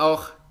werden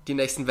auch die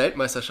nächsten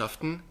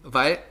Weltmeisterschaften,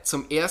 weil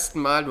zum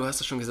ersten Mal, du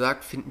hast es schon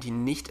gesagt, finden die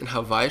nicht in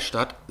Hawaii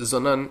statt,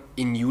 sondern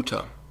in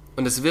Utah.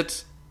 Und es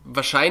wird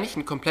wahrscheinlich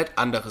ein komplett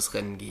anderes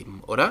Rennen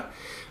geben, oder?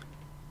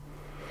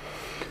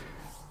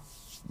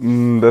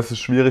 Das ist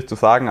schwierig zu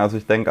sagen. Also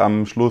ich denke,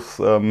 am Schluss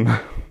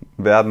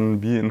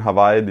werden wie in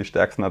Hawaii die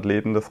stärksten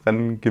Athleten das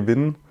Rennen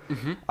gewinnen.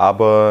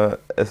 Aber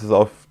es ist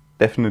auch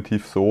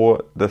definitiv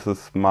so, dass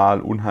es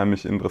mal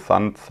unheimlich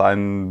interessant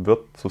sein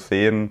wird zu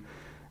sehen,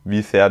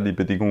 wie sehr die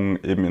Bedingungen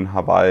eben in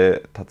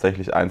Hawaii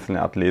tatsächlich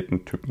einzelne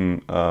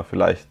Athletentypen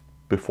vielleicht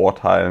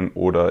bevorteilen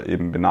oder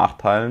eben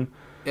benachteiligen.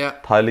 Ja.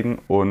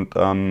 Und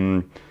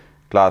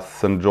klar,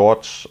 St.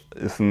 George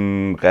ist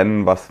ein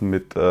Rennen, was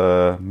mit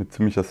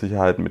ziemlicher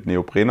Sicherheit mit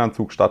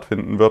Neoprenanzug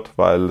stattfinden wird,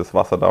 weil das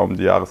Wasser da um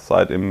die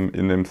Jahreszeit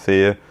in dem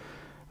See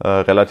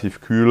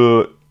relativ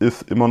kühl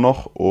ist immer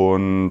noch.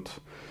 Und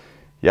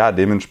ja,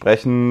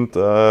 dementsprechend,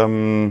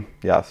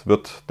 es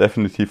wird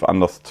definitiv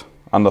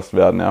anders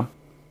werden, ja.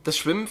 Das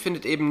Schwimmen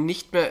findet eben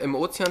nicht mehr im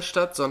Ozean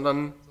statt,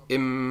 sondern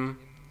im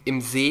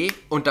See.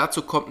 Und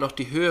dazu kommt noch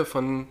die Höhe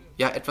von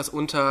etwas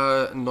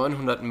unter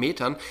 900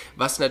 Metern,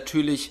 was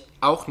natürlich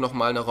auch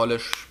nochmal eine Rolle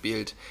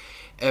spielt.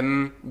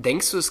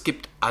 Denkst du, es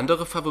gibt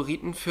andere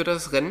Favoriten für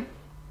das Rennen?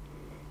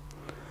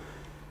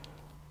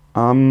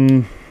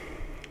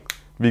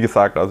 Wie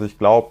gesagt, also ich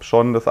glaube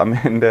schon, dass am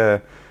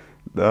Ende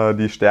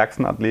die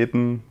stärksten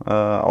Athleten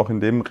auch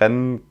in dem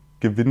Rennen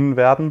gewinnen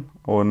werden.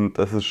 Und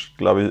das ist,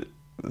 glaube ich,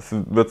 es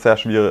wird sehr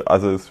schwierig,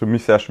 also ist für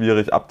mich sehr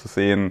schwierig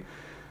abzusehen,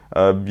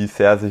 wie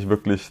sehr sich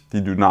wirklich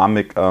die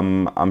Dynamik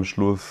am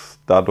Schluss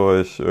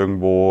dadurch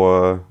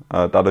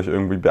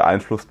irgendwie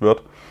beeinflusst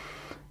wird.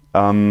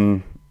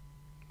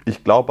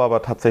 Ich glaube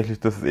aber tatsächlich,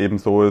 dass es eben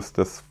so ist,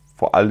 dass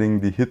vor allen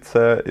Dingen die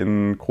Hitze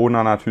in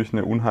Kona natürlich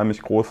eine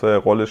unheimlich große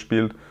Rolle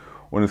spielt.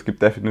 Und es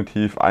gibt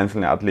definitiv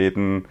einzelne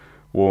Athleten,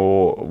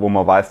 wo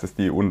man weiß, dass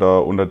die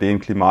unter den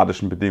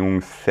klimatischen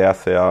Bedingungen sehr,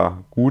 sehr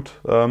gut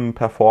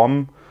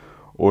performen.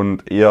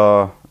 Und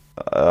eher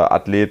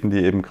Athleten,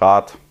 die eben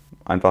gerade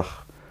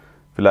einfach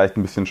vielleicht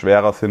ein bisschen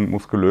schwerer sind,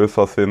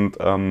 muskulöser sind,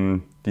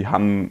 die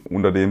haben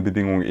unter den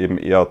Bedingungen eben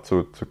eher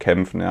zu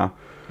kämpfen. Ja.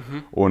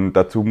 Und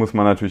dazu muss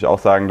man natürlich auch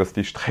sagen, dass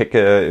die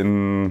Strecke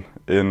in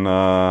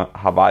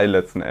Hawaii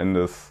letzten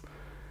Endes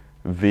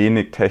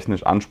wenig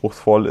technisch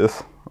anspruchsvoll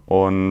ist.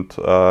 Und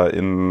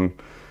in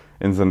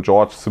St.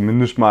 George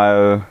zumindest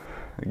mal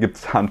gibt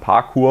es da ein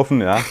paar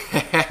Kurven, ja.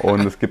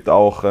 Und es gibt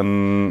auch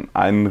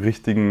einen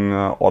richtigen,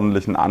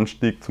 ordentlichen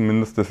Anstieg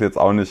zumindest. Das ist jetzt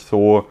auch nicht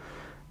so,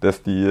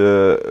 dass die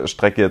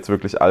Strecke jetzt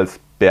wirklich als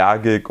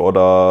bergig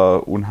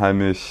oder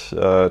unheimlich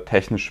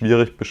technisch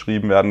schwierig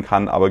beschrieben werden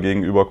kann. Aber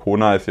gegenüber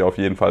Kona ist sie auf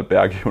jeden Fall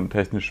bergig und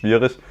technisch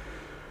schwierig.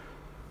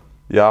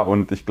 Ja,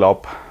 und ich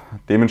glaube,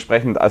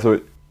 dementsprechend, also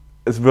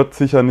es wird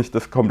sicher nicht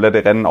das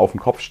komplette Rennen auf den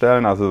Kopf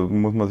stellen. Also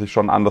muss man sich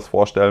schon anders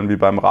vorstellen wie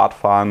beim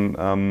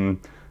Radfahren.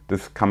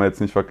 Das kann man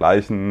jetzt nicht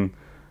vergleichen.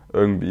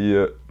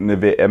 Irgendwie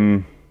eine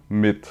WM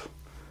mit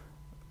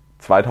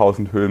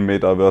 2000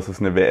 Höhenmeter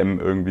versus eine WM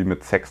irgendwie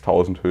mit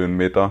 6000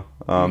 Höhenmeter.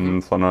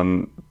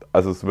 Sondern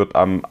also es wird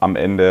am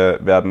Ende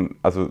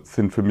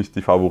sind für mich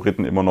die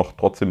Favoriten immer noch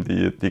trotzdem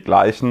die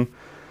gleichen.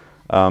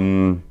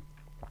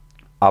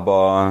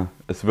 Aber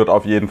es wird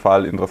auf jeden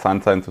Fall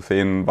interessant sein zu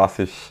sehen, was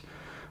sich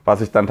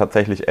dann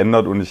tatsächlich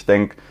ändert. Und ich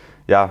denke,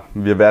 ja,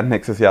 wir werden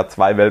nächstes Jahr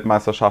 2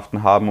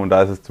 Weltmeisterschaften haben und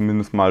da ist es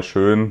zumindest mal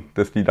schön,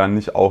 dass die dann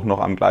nicht auch noch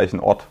am gleichen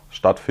Ort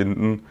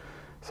stattfinden,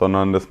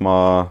 sondern dass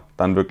man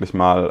dann wirklich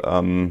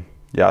mal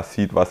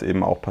sieht, was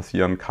eben auch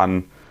passieren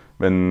kann,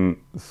 wenn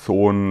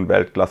so ein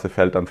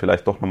Weltklassefeld dann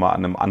vielleicht doch nochmal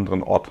an einem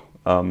anderen Ort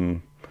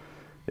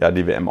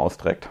die WM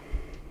austrägt.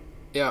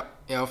 Ja,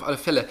 auf alle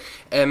Fälle.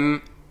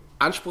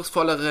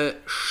 Anspruchsvollere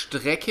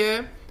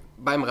Strecke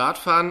beim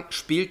Radfahren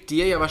spielt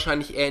dir ja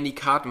wahrscheinlich eher in die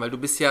Karten, weil du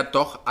bist ja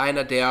doch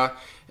einer der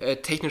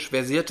technisch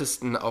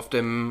versiertesten auf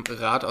dem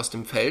Rad aus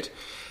dem Feld.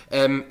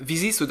 Wie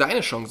siehst du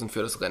deine Chancen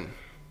für das Rennen?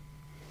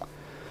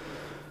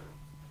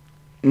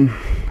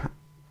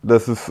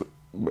 Das ist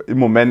im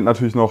Moment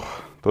natürlich noch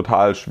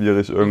total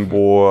schwierig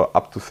irgendwo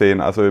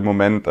abzusehen. Also im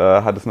Moment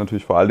hat es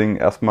natürlich vor allen Dingen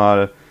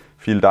erstmal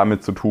viel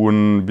damit zu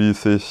tun, wie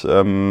sich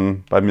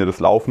bei mir das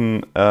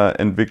Laufen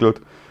entwickelt.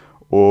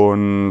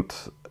 Und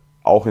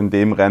auch in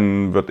dem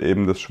Rennen wird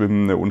eben das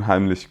Schwimmen eine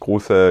unheimlich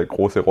große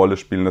Rolle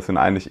spielen. Das sind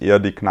eigentlich eher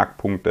die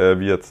Knackpunkte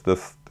wie jetzt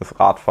das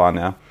Radfahren.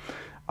 Ja.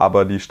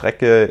 Aber die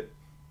Strecke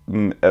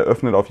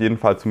eröffnet auf jeden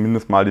Fall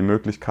zumindest mal die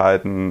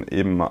Möglichkeiten,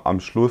 eben am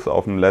Schluss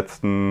auf den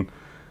letzten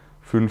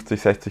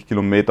 50, 60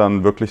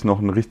 Kilometern wirklich noch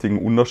einen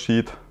richtigen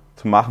Unterschied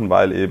zu machen,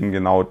 weil eben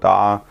genau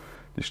da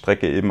die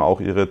Strecke eben auch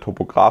ihre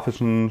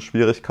topografischen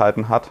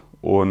Schwierigkeiten hat.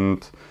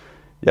 Und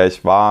ja,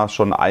 ich war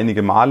schon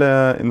einige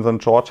Male in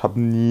St. George, habe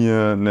nie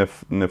eine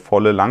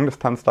volle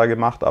Langdistanz da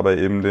gemacht, aber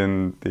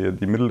eben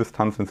die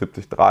Mitteldistanz in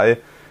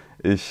 73.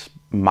 Ich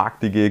mag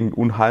die Gegend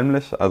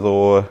unheimlich.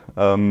 Also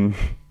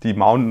die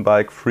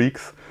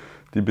Mountainbike-Freaks,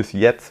 die bis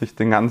jetzt sich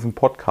den ganzen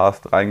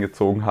Podcast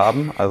reingezogen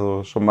haben.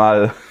 Also schon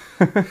mal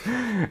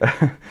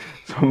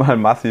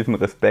massiven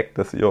Respekt,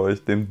 dass ihr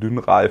euch den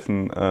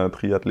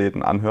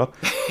Dünnreifen-Triathleten anhört.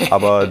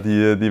 Aber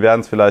die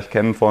werden es vielleicht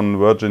kennen von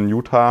Virgin,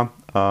 Utah.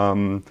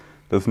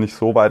 Das ist nicht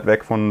so weit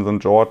weg von St.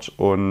 George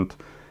und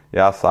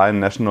ja, sein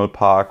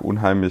Nationalpark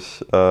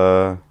unheimlich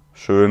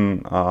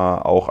schön,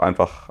 auch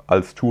einfach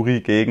als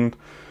Touri-Gegend.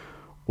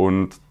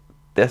 Und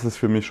das ist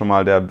für mich schon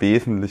mal der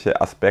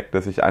wesentliche Aspekt,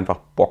 dass ich einfach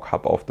Bock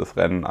habe auf das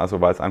Rennen. Also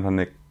weil es einfach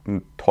eine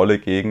tolle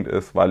Gegend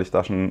ist, weil ich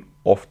da schon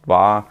oft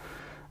war.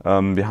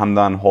 Wir haben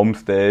da einen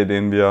Homestay,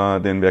 den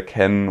wir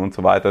kennen und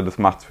so weiter. Das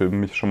macht es für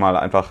mich schon mal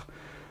einfach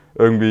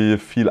irgendwie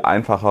viel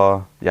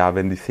einfacher, ja,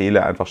 wenn die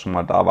Seele einfach schon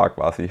mal da war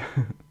quasi.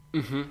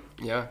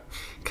 Ja,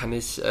 kann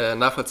ich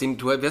nachvollziehen.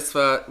 Du wirst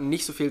zwar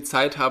nicht so viel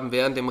Zeit haben,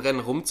 während dem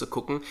Rennen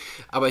rumzugucken,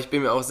 aber ich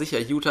bin mir auch sicher,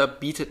 Utah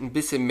bietet ein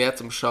bisschen mehr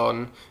zum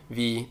Schauen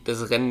wie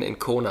das Rennen in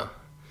Kona.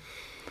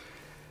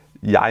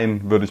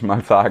 Jein, würde ich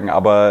mal sagen,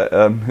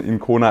 aber in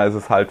Kona ist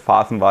es halt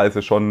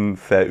phasenweise schon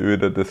sehr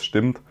öde, das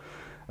stimmt.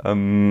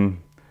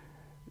 In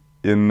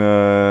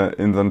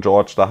St.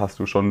 George, da hast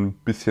du schon ein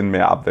bisschen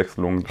mehr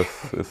Abwechslung,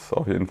 das ist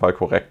auf jeden Fall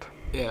korrekt.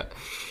 Ja.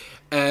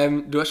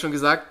 Du hast schon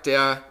gesagt,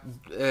 der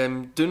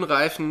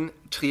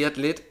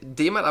Dünnreifen-Triathlet,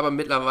 den man aber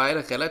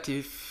mittlerweile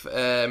relativ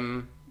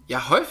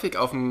ja häufig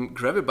auf dem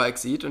Gravelbike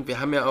sieht. Und wir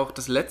haben ja auch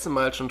das letzte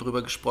Mal schon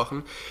drüber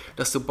gesprochen,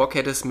 dass du Bock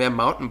hättest, mehr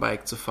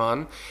Mountainbike zu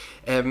fahren.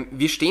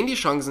 Wie stehen die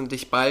Chancen,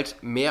 dich bald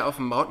mehr auf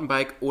dem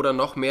Mountainbike oder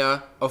noch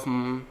mehr auf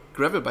dem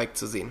Gravelbike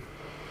zu sehen?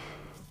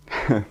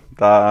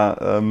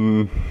 Da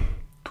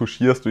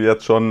touchierst du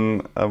jetzt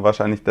schon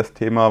wahrscheinlich das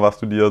Thema, was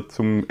du dir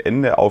zum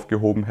Ende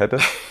aufgehoben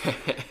hättest.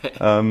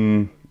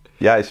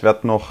 Ja, ich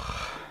werde noch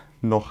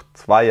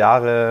 2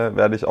 Jahre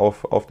werde ich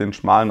auf den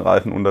schmalen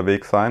Reifen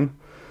unterwegs sein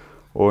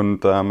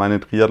und meine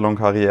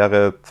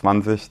Triathlon-Karriere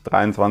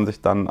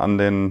 2023 dann an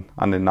den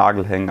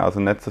Nagel hängen. Also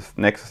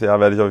nächstes Jahr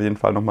werde ich auf jeden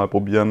Fall nochmal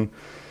probieren,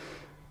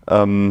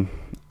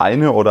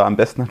 eine oder am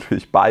besten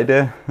natürlich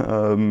beide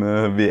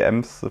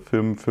WMs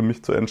für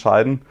mich zu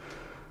entscheiden.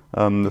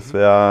 Das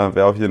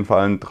wäre auf jeden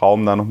Fall ein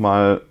Traum, da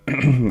nochmal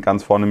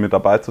ganz vorne mit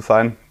dabei zu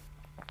sein.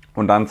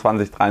 Und dann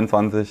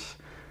 2023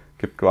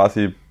 gibt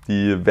quasi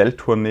die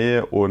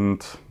Welttournee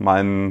und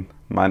mein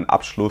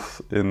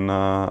Abschluss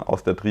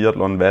aus der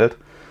Triathlon-Welt,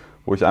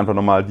 wo ich einfach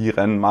nochmal die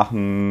Rennen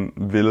machen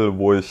will,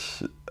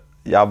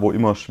 wo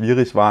immer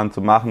schwierig waren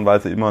zu machen, weil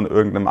sie immer in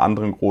irgendeinem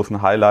anderen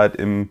großen Highlight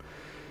im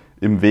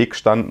Weg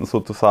standen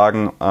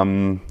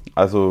sozusagen.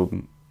 Also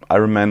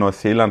Ironman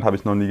Neuseeland habe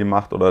ich noch nie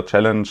gemacht oder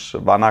Challenge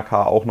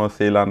Wanaka auch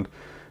Neuseeland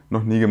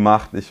noch nie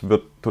gemacht. Ich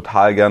würde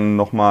total gerne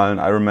nochmal einen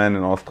Ironman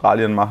in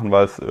Australien machen,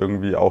 weil es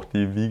irgendwie auch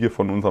die Wiege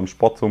von unserem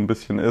Sport so ein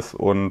bisschen ist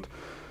und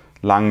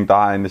lang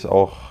da eigentlich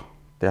auch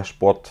der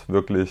Sport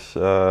wirklich,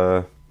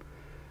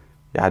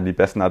 die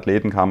besten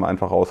Athleten kamen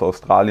einfach aus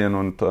Australien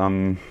und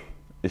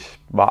ich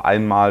war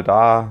einmal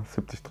da,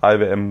 73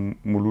 WM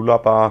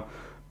Mooloolaba,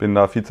 bin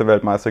da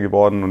Vize-Weltmeister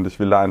geworden und ich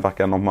will da einfach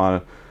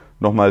gerne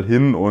nochmal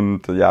hin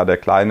und ja, der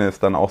Kleine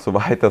ist dann auch so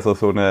weit, dass er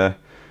so eine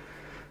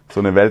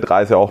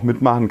Weltreise auch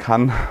mitmachen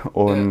kann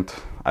und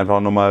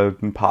einfach nochmal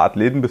ein paar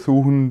Athleten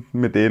besuchen,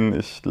 mit denen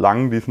ich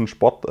lang diesen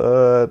Sport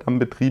dann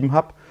betrieben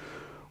habe.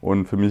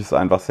 Und für mich ist es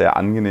einfach sehr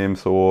angenehm,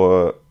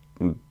 so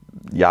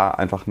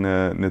einfach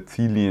eine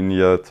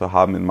Ziellinie zu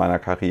haben in meiner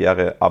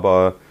Karriere.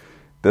 Aber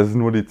das ist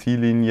nur die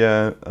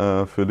Ziellinie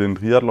für den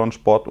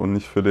Triathlonsport und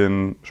nicht für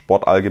den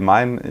Sport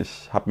allgemein.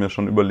 Ich habe mir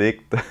schon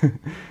überlegt,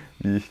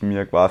 wie ich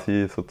mir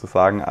quasi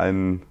sozusagen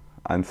ein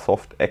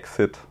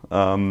Soft-Exit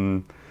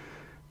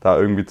da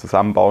irgendwie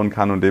zusammenbauen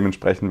kann und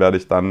dementsprechend werde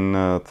ich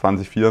dann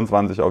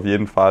 2024 auf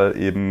jeden Fall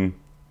eben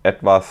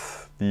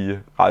etwas die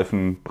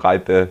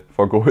Reifenbreite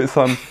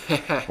vergrößern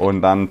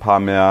und dann ein paar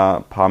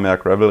mehr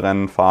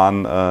Gravel-Rennen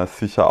fahren,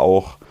 sicher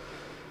auch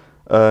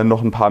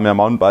noch ein paar mehr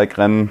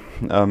Mountainbike-Rennen.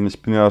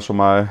 Ich bin ja schon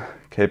mal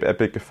Cape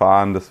Epic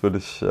gefahren, das würde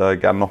ich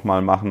gern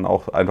nochmal machen,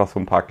 auch einfach so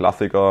ein paar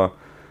Klassiker,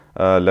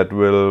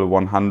 Leadville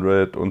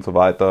 100 und so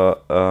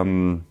weiter.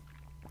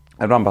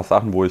 Einfach ein paar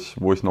Sachen, wo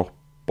ich noch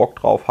Bock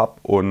drauf habe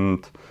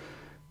und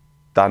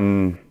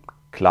dann,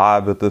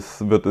 klar, wird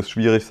es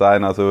schwierig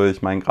sein. Also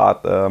ich meine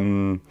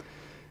gerade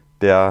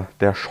der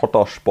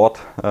Schottersport,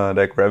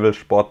 der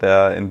Gravelsport,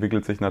 der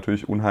entwickelt sich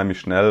natürlich unheimlich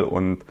schnell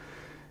und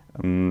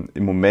im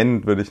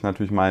Moment würde ich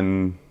natürlich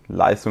mein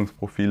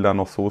Leistungsprofil da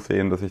noch so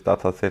sehen, dass ich da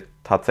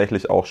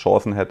tatsächlich auch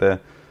Chancen hätte,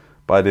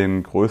 bei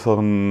den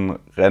größeren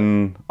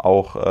Rennen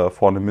auch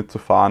vorne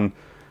mitzufahren.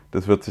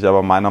 Das wird sich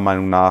aber meiner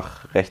Meinung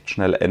nach recht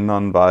schnell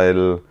ändern,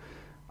 weil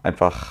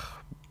einfach,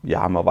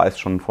 ja, man weiß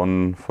schon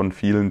von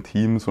vielen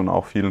Teams und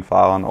auch vielen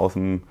Fahrern aus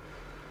dem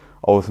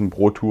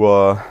Pro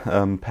Tour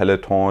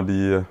Peloton,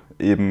 die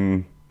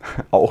eben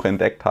auch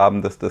entdeckt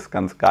haben, dass das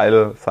ganz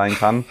geil sein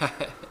kann.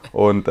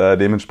 Und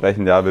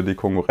dementsprechend wird die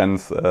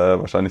Konkurrenz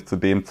wahrscheinlich zu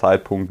dem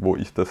Zeitpunkt, wo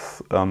ich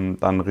das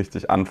dann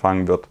richtig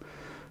anfangen wird,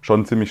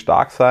 schon ziemlich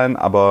stark sein.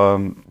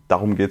 Aber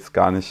darum geht es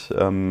gar nicht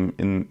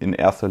in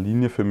erster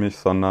Linie für mich,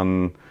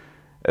 sondern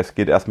es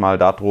geht erstmal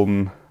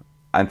darum,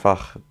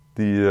 einfach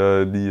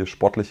die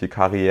sportliche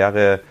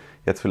Karriere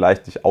jetzt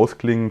vielleicht nicht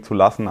ausklingen zu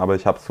lassen, aber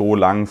ich habe so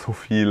lang so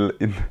viel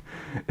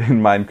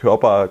in meinen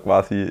Körper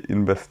quasi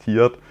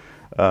investiert,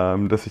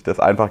 dass ich das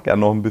einfach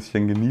gerne noch ein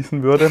bisschen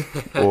genießen würde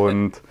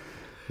und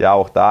ja,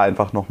 auch da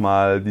einfach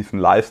nochmal diesen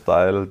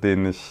Lifestyle,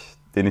 den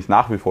ich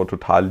nach wie vor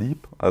total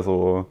lieb,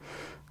 also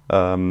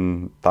da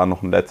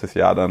noch ein letztes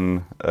Jahr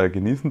dann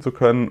genießen zu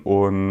können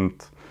und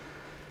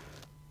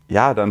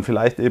ja, dann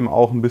vielleicht eben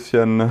auch ein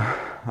bisschen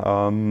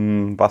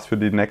was für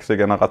die nächste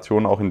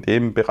Generation auch in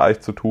dem Bereich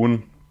zu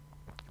tun.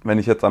 Wenn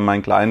ich jetzt an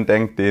meinen Kleinen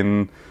denke,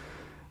 den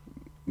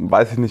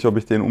weiß ich nicht, ob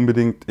ich den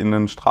unbedingt in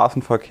den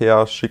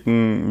Straßenverkehr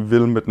schicken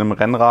will mit einem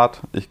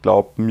Rennrad. Ich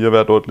glaube, mir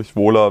wäre deutlich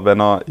wohler,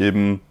 wenn er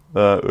eben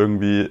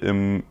irgendwie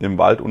im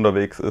Wald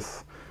unterwegs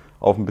ist,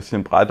 auf ein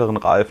bisschen breiteren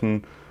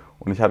Reifen.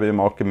 Und ich habe eben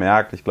auch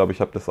gemerkt, ich glaube,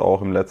 ich habe das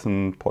auch im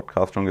letzten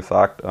Podcast schon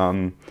gesagt,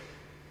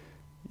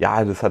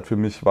 das hat für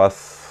mich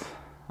was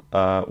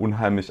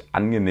unheimlich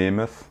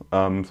Angenehmes,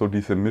 so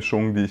diese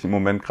Mischung, die ich im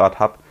Moment gerade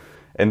habe.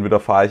 Entweder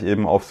fahre ich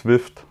eben auf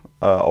Zwift,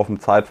 auf dem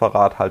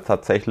Zeitfahrrad halt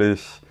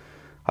tatsächlich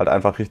halt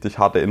einfach richtig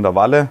harte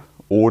Intervalle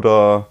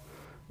oder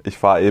ich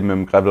fahre eben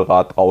im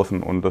Gravelrad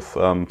draußen und das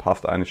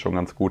passt eigentlich schon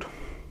ganz gut.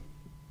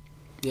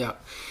 Ja.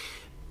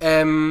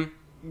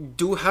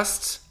 Du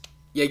hast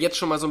ja jetzt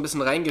schon mal so ein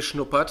bisschen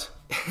reingeschnuppert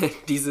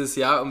dieses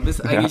Jahr und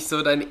bist eigentlich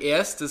so dein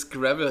erstes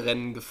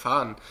Gravel-Rennen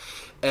gefahren.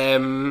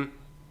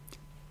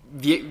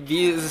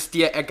 Wie ist es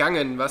dir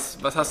ergangen? Was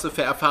hast du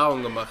für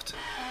Erfahrungen gemacht?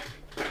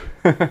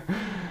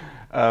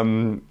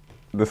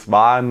 Das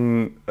war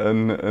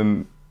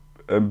ein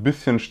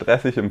bisschen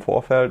stressig im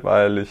Vorfeld,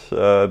 weil ich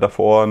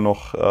davor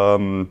noch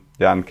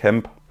ein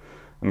Camp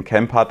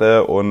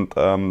hatte und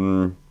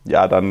dann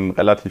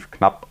relativ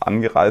knapp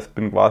angereist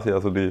bin quasi.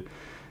 Also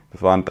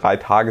das war ein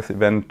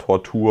 3-Tages-Event,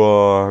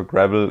 Tortur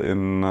Gravel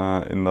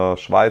in der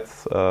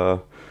Schweiz,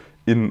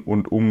 in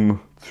und um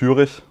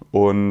Zürich,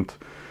 und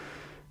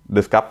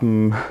es gab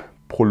einen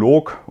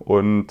Prolog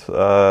und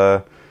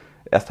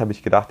erst habe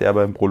ich gedacht, ja,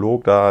 beim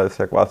Prolog, da ist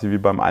ja quasi wie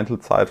beim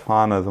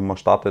Einzelzeitfahren, also man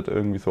startet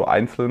irgendwie so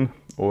einzeln,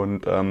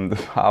 und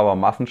das war aber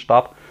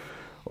Massenstart,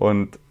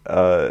 und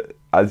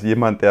als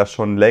jemand, der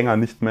schon länger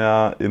nicht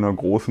mehr in einer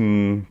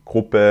großen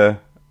Gruppe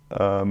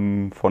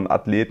von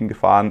Athleten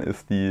gefahren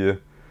ist,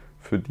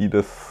 für die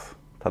das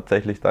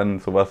tatsächlich dann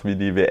sowas wie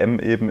die WM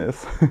eben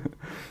ist,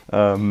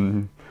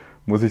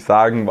 muss ich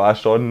sagen, war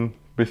schon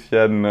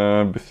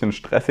ein bisschen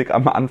stressig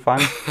am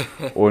Anfang,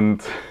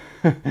 und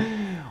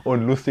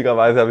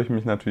lustigerweise habe ich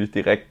mich natürlich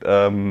direkt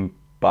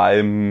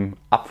beim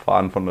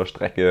Abfahren von der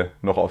Strecke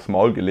noch aufs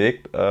Maul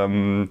gelegt,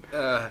 wo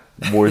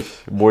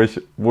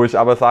ich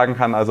aber sagen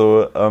kann,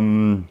 also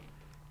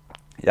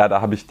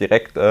da habe ich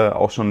direkt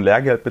auch schon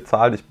Lehrgeld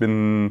bezahlt. Ich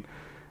bin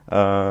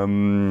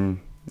daheim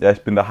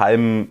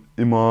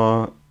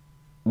immer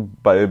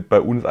bei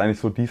uns eigentlich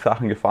so die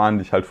Sachen gefahren,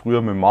 die ich halt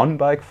früher mit dem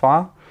Mountainbike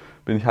fahre.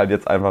 Bin ich halt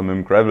jetzt einfach mit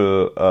dem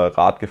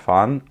Gravel-Rad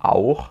gefahren,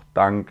 auch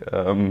dank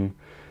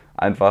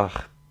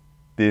einfach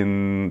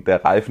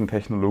der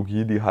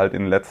Reifentechnologie, die halt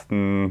in den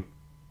letzten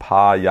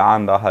paar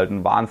Jahren da halt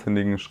einen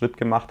wahnsinnigen Schritt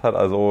gemacht hat.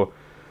 Also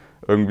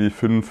irgendwie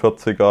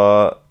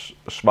 45er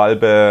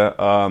Schwalbe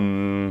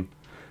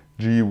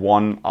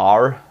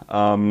G1R,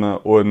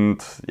 und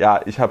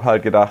ja, ich habe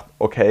halt gedacht,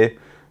 okay,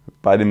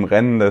 bei dem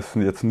Rennen, das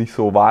ist jetzt nicht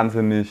so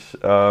wahnsinnig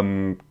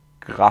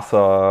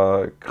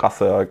krasser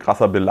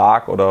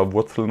Belag oder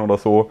Wurzeln oder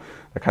so.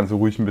 Da kannst du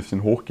ruhig ein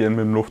bisschen hochgehen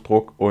mit dem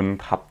Luftdruck,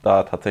 und habe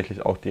da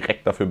tatsächlich auch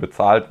direkt dafür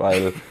bezahlt,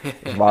 weil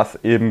ich war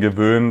es eben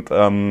gewöhnt,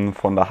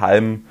 von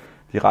daheim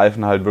die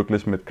Reifen halt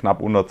wirklich mit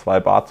knapp unter 2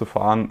 Bar zu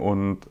fahren,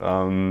 und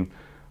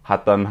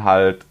hat dann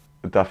halt,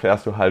 da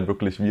fährst du halt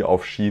wirklich wie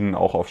auf Schienen,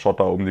 auch auf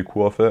Schotter um die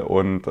Kurve,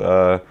 und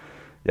da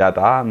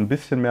ein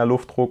bisschen mehr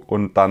Luftdruck,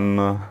 und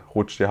dann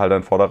rutscht dir halt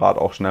dein Vorderrad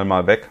auch schnell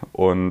mal weg,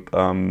 und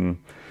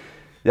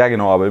ja,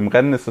 genau, aber im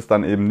Rennen ist es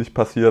dann eben nicht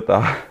passiert.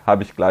 Da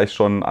habe ich gleich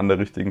schon an der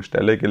richtigen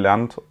Stelle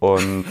gelernt.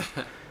 Und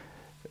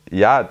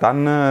ja,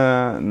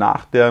 dann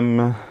nach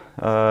dem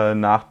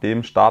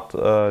Start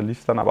lief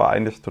es dann aber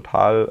eigentlich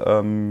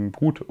total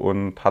gut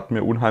und hat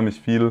mir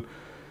unheimlich viel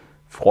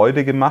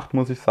Freude gemacht,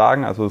 muss ich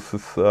sagen. Also es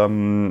ist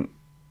wird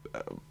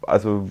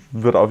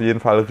auf jeden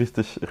Fall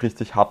richtig,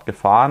 richtig hart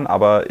gefahren,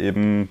 aber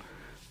eben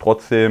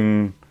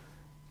trotzdem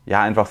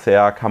ja einfach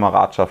sehr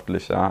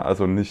kameradschaftlich. Ja?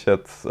 Also nicht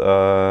jetzt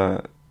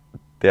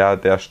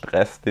der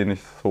Stress, den ich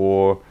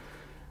so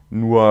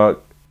nur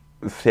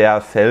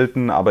sehr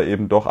selten, aber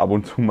eben doch ab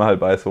und zu mal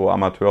bei so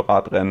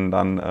Amateurradrennen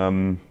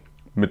dann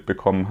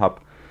mitbekommen habe.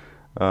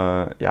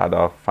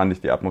 Da fand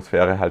ich die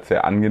Atmosphäre halt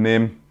sehr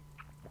angenehm.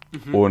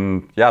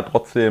 Und ja,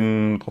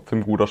 trotzdem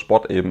guter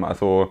Sport eben.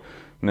 Also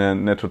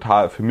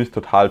für mich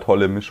total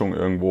tolle Mischung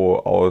irgendwo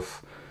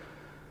aus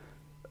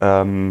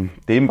dem,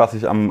 was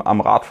ich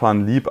am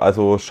Radfahren lieb.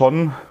 Also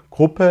schon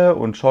Gruppe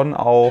und schon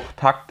auch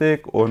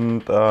Taktik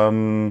und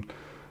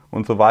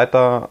so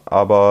weiter,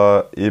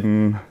 aber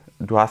eben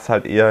du hast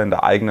halt eher in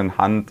der eigenen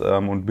Hand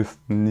und bist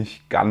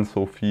nicht ganz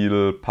so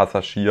viel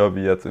Passagier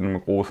wie jetzt in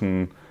einem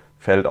großen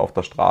Feld auf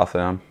der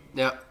Straße.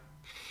 Ja,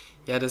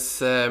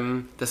 das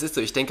ist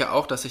so. Ich denke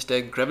auch, dass sich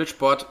der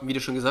Gravelsport, wie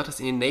du schon gesagt hast,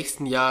 in den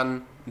nächsten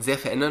Jahren sehr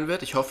verändern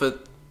wird. Ich hoffe,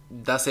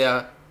 dass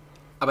er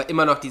aber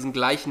immer noch diesen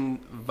gleichen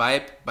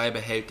Vibe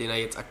beibehält, den er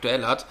jetzt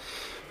aktuell hat.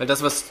 Weil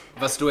das,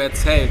 was du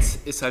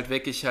erzählst, ist halt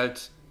wirklich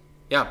halt,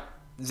 ja,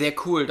 sehr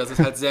cool, dass es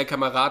halt sehr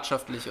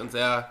kameradschaftlich und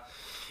sehr,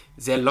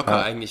 sehr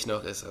locker eigentlich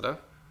noch ist, oder?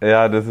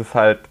 Ja, das ist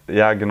halt,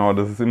 ja genau,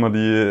 das ist immer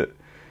die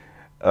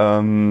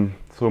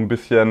so ein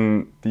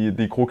bisschen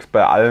die Krux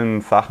bei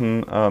allen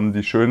Sachen,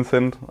 die schön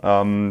sind.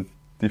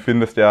 Die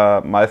findest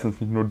ja meistens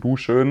nicht nur du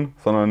schön,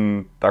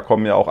 sondern da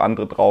kommen ja auch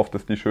andere drauf,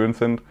 dass die schön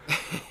sind.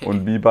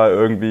 Und wie bei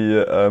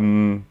irgendwie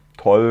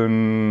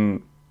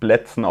tollen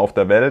Plätzen auf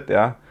der Welt,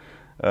 ja.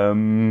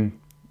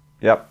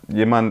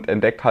 Jemand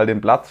entdeckt halt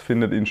den Platz,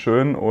 findet ihn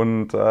schön,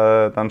 und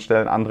dann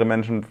stellen andere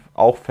Menschen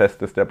auch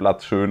fest, dass der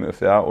Platz schön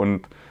ist, ja.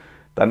 Und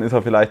dann ist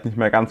er vielleicht nicht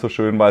mehr ganz so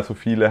schön, weil so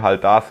viele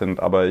halt da sind.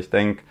 Aber ich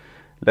denke,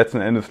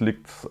 letzten Endes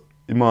liegt es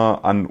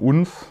immer an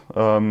uns,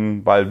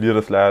 weil wir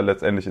das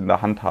letztendlich in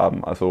der Hand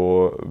haben.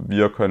 Also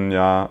wir können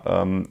ja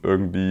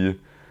irgendwie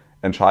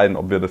entscheiden,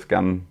 ob wir das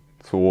gern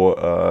so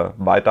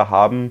weiter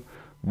haben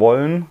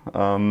wollen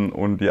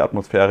und die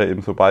Atmosphäre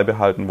eben so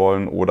beibehalten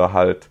wollen, oder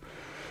halt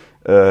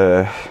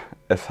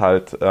es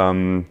halt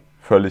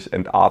völlig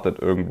entartet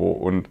irgendwo.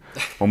 Und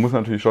man muss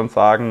natürlich schon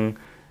sagen,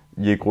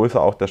 je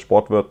größer auch der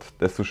Sport wird,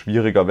 desto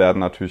schwieriger werden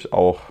natürlich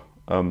auch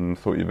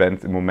so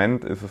Events. Im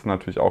Moment ist es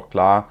natürlich auch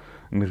klar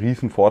ein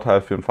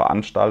Riesenvorteil für einen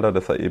Veranstalter,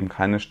 dass er eben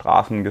keine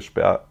Straßen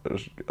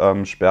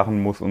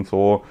sperren muss und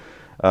so.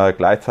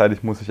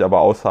 Gleichzeitig muss ich aber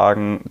auch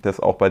sagen, dass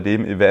auch bei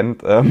dem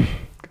Event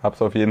gab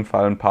es auf jeden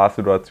Fall ein paar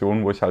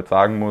Situationen, wo ich halt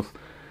sagen muss,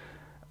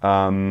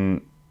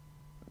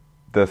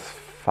 dass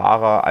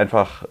Fahrer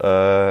einfach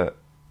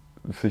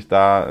sich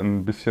da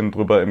ein bisschen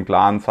drüber im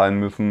Klaren sein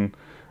müssen,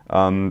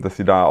 dass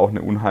sie da auch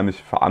eine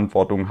unheimliche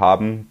Verantwortung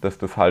haben, dass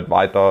das halt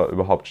weiter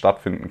überhaupt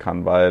stattfinden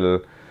kann,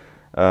 weil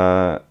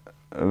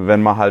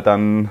wenn man halt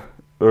dann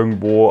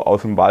irgendwo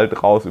aus dem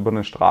Wald raus über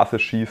eine Straße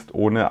schießt,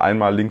 ohne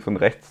einmal links und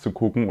rechts zu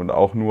gucken und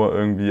auch nur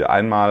irgendwie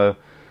einmal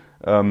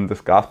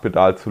das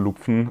Gaspedal zu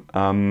lupfen,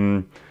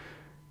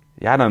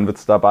 ja, dann wird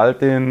es da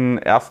bald den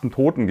ersten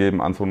Toten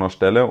geben an so einer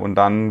Stelle und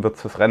dann wird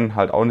es das Rennen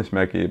halt auch nicht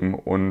mehr geben.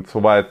 Und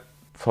so weit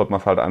sollte man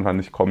es halt einfach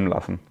nicht kommen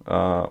lassen.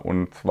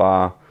 Und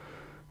zwar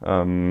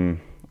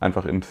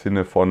einfach im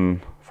Sinne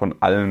von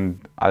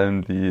allen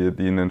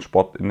die in dem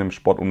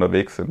Sport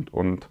unterwegs sind.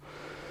 Und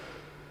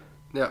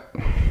Ja.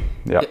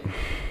 ja.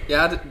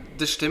 Ja,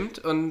 das stimmt.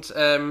 Und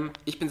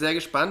ich bin sehr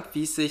gespannt,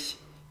 wie es sich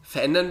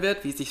verändern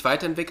wird, wie es sich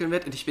weiterentwickeln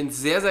wird. Und ich bin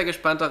sehr, sehr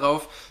gespannt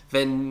darauf,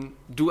 wenn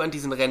du an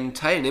diesen Rennen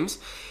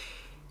teilnimmst.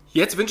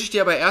 Jetzt wünsche ich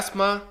dir aber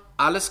erstmal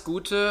alles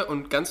Gute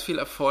und ganz viel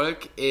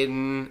Erfolg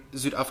in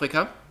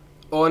Südafrika.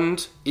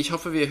 Und ich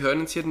hoffe, wir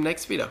hören uns hier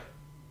demnächst wieder.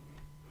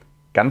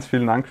 Ganz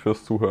vielen Dank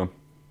fürs Zuhören.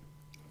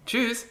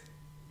 Tschüss.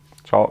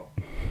 Ciao.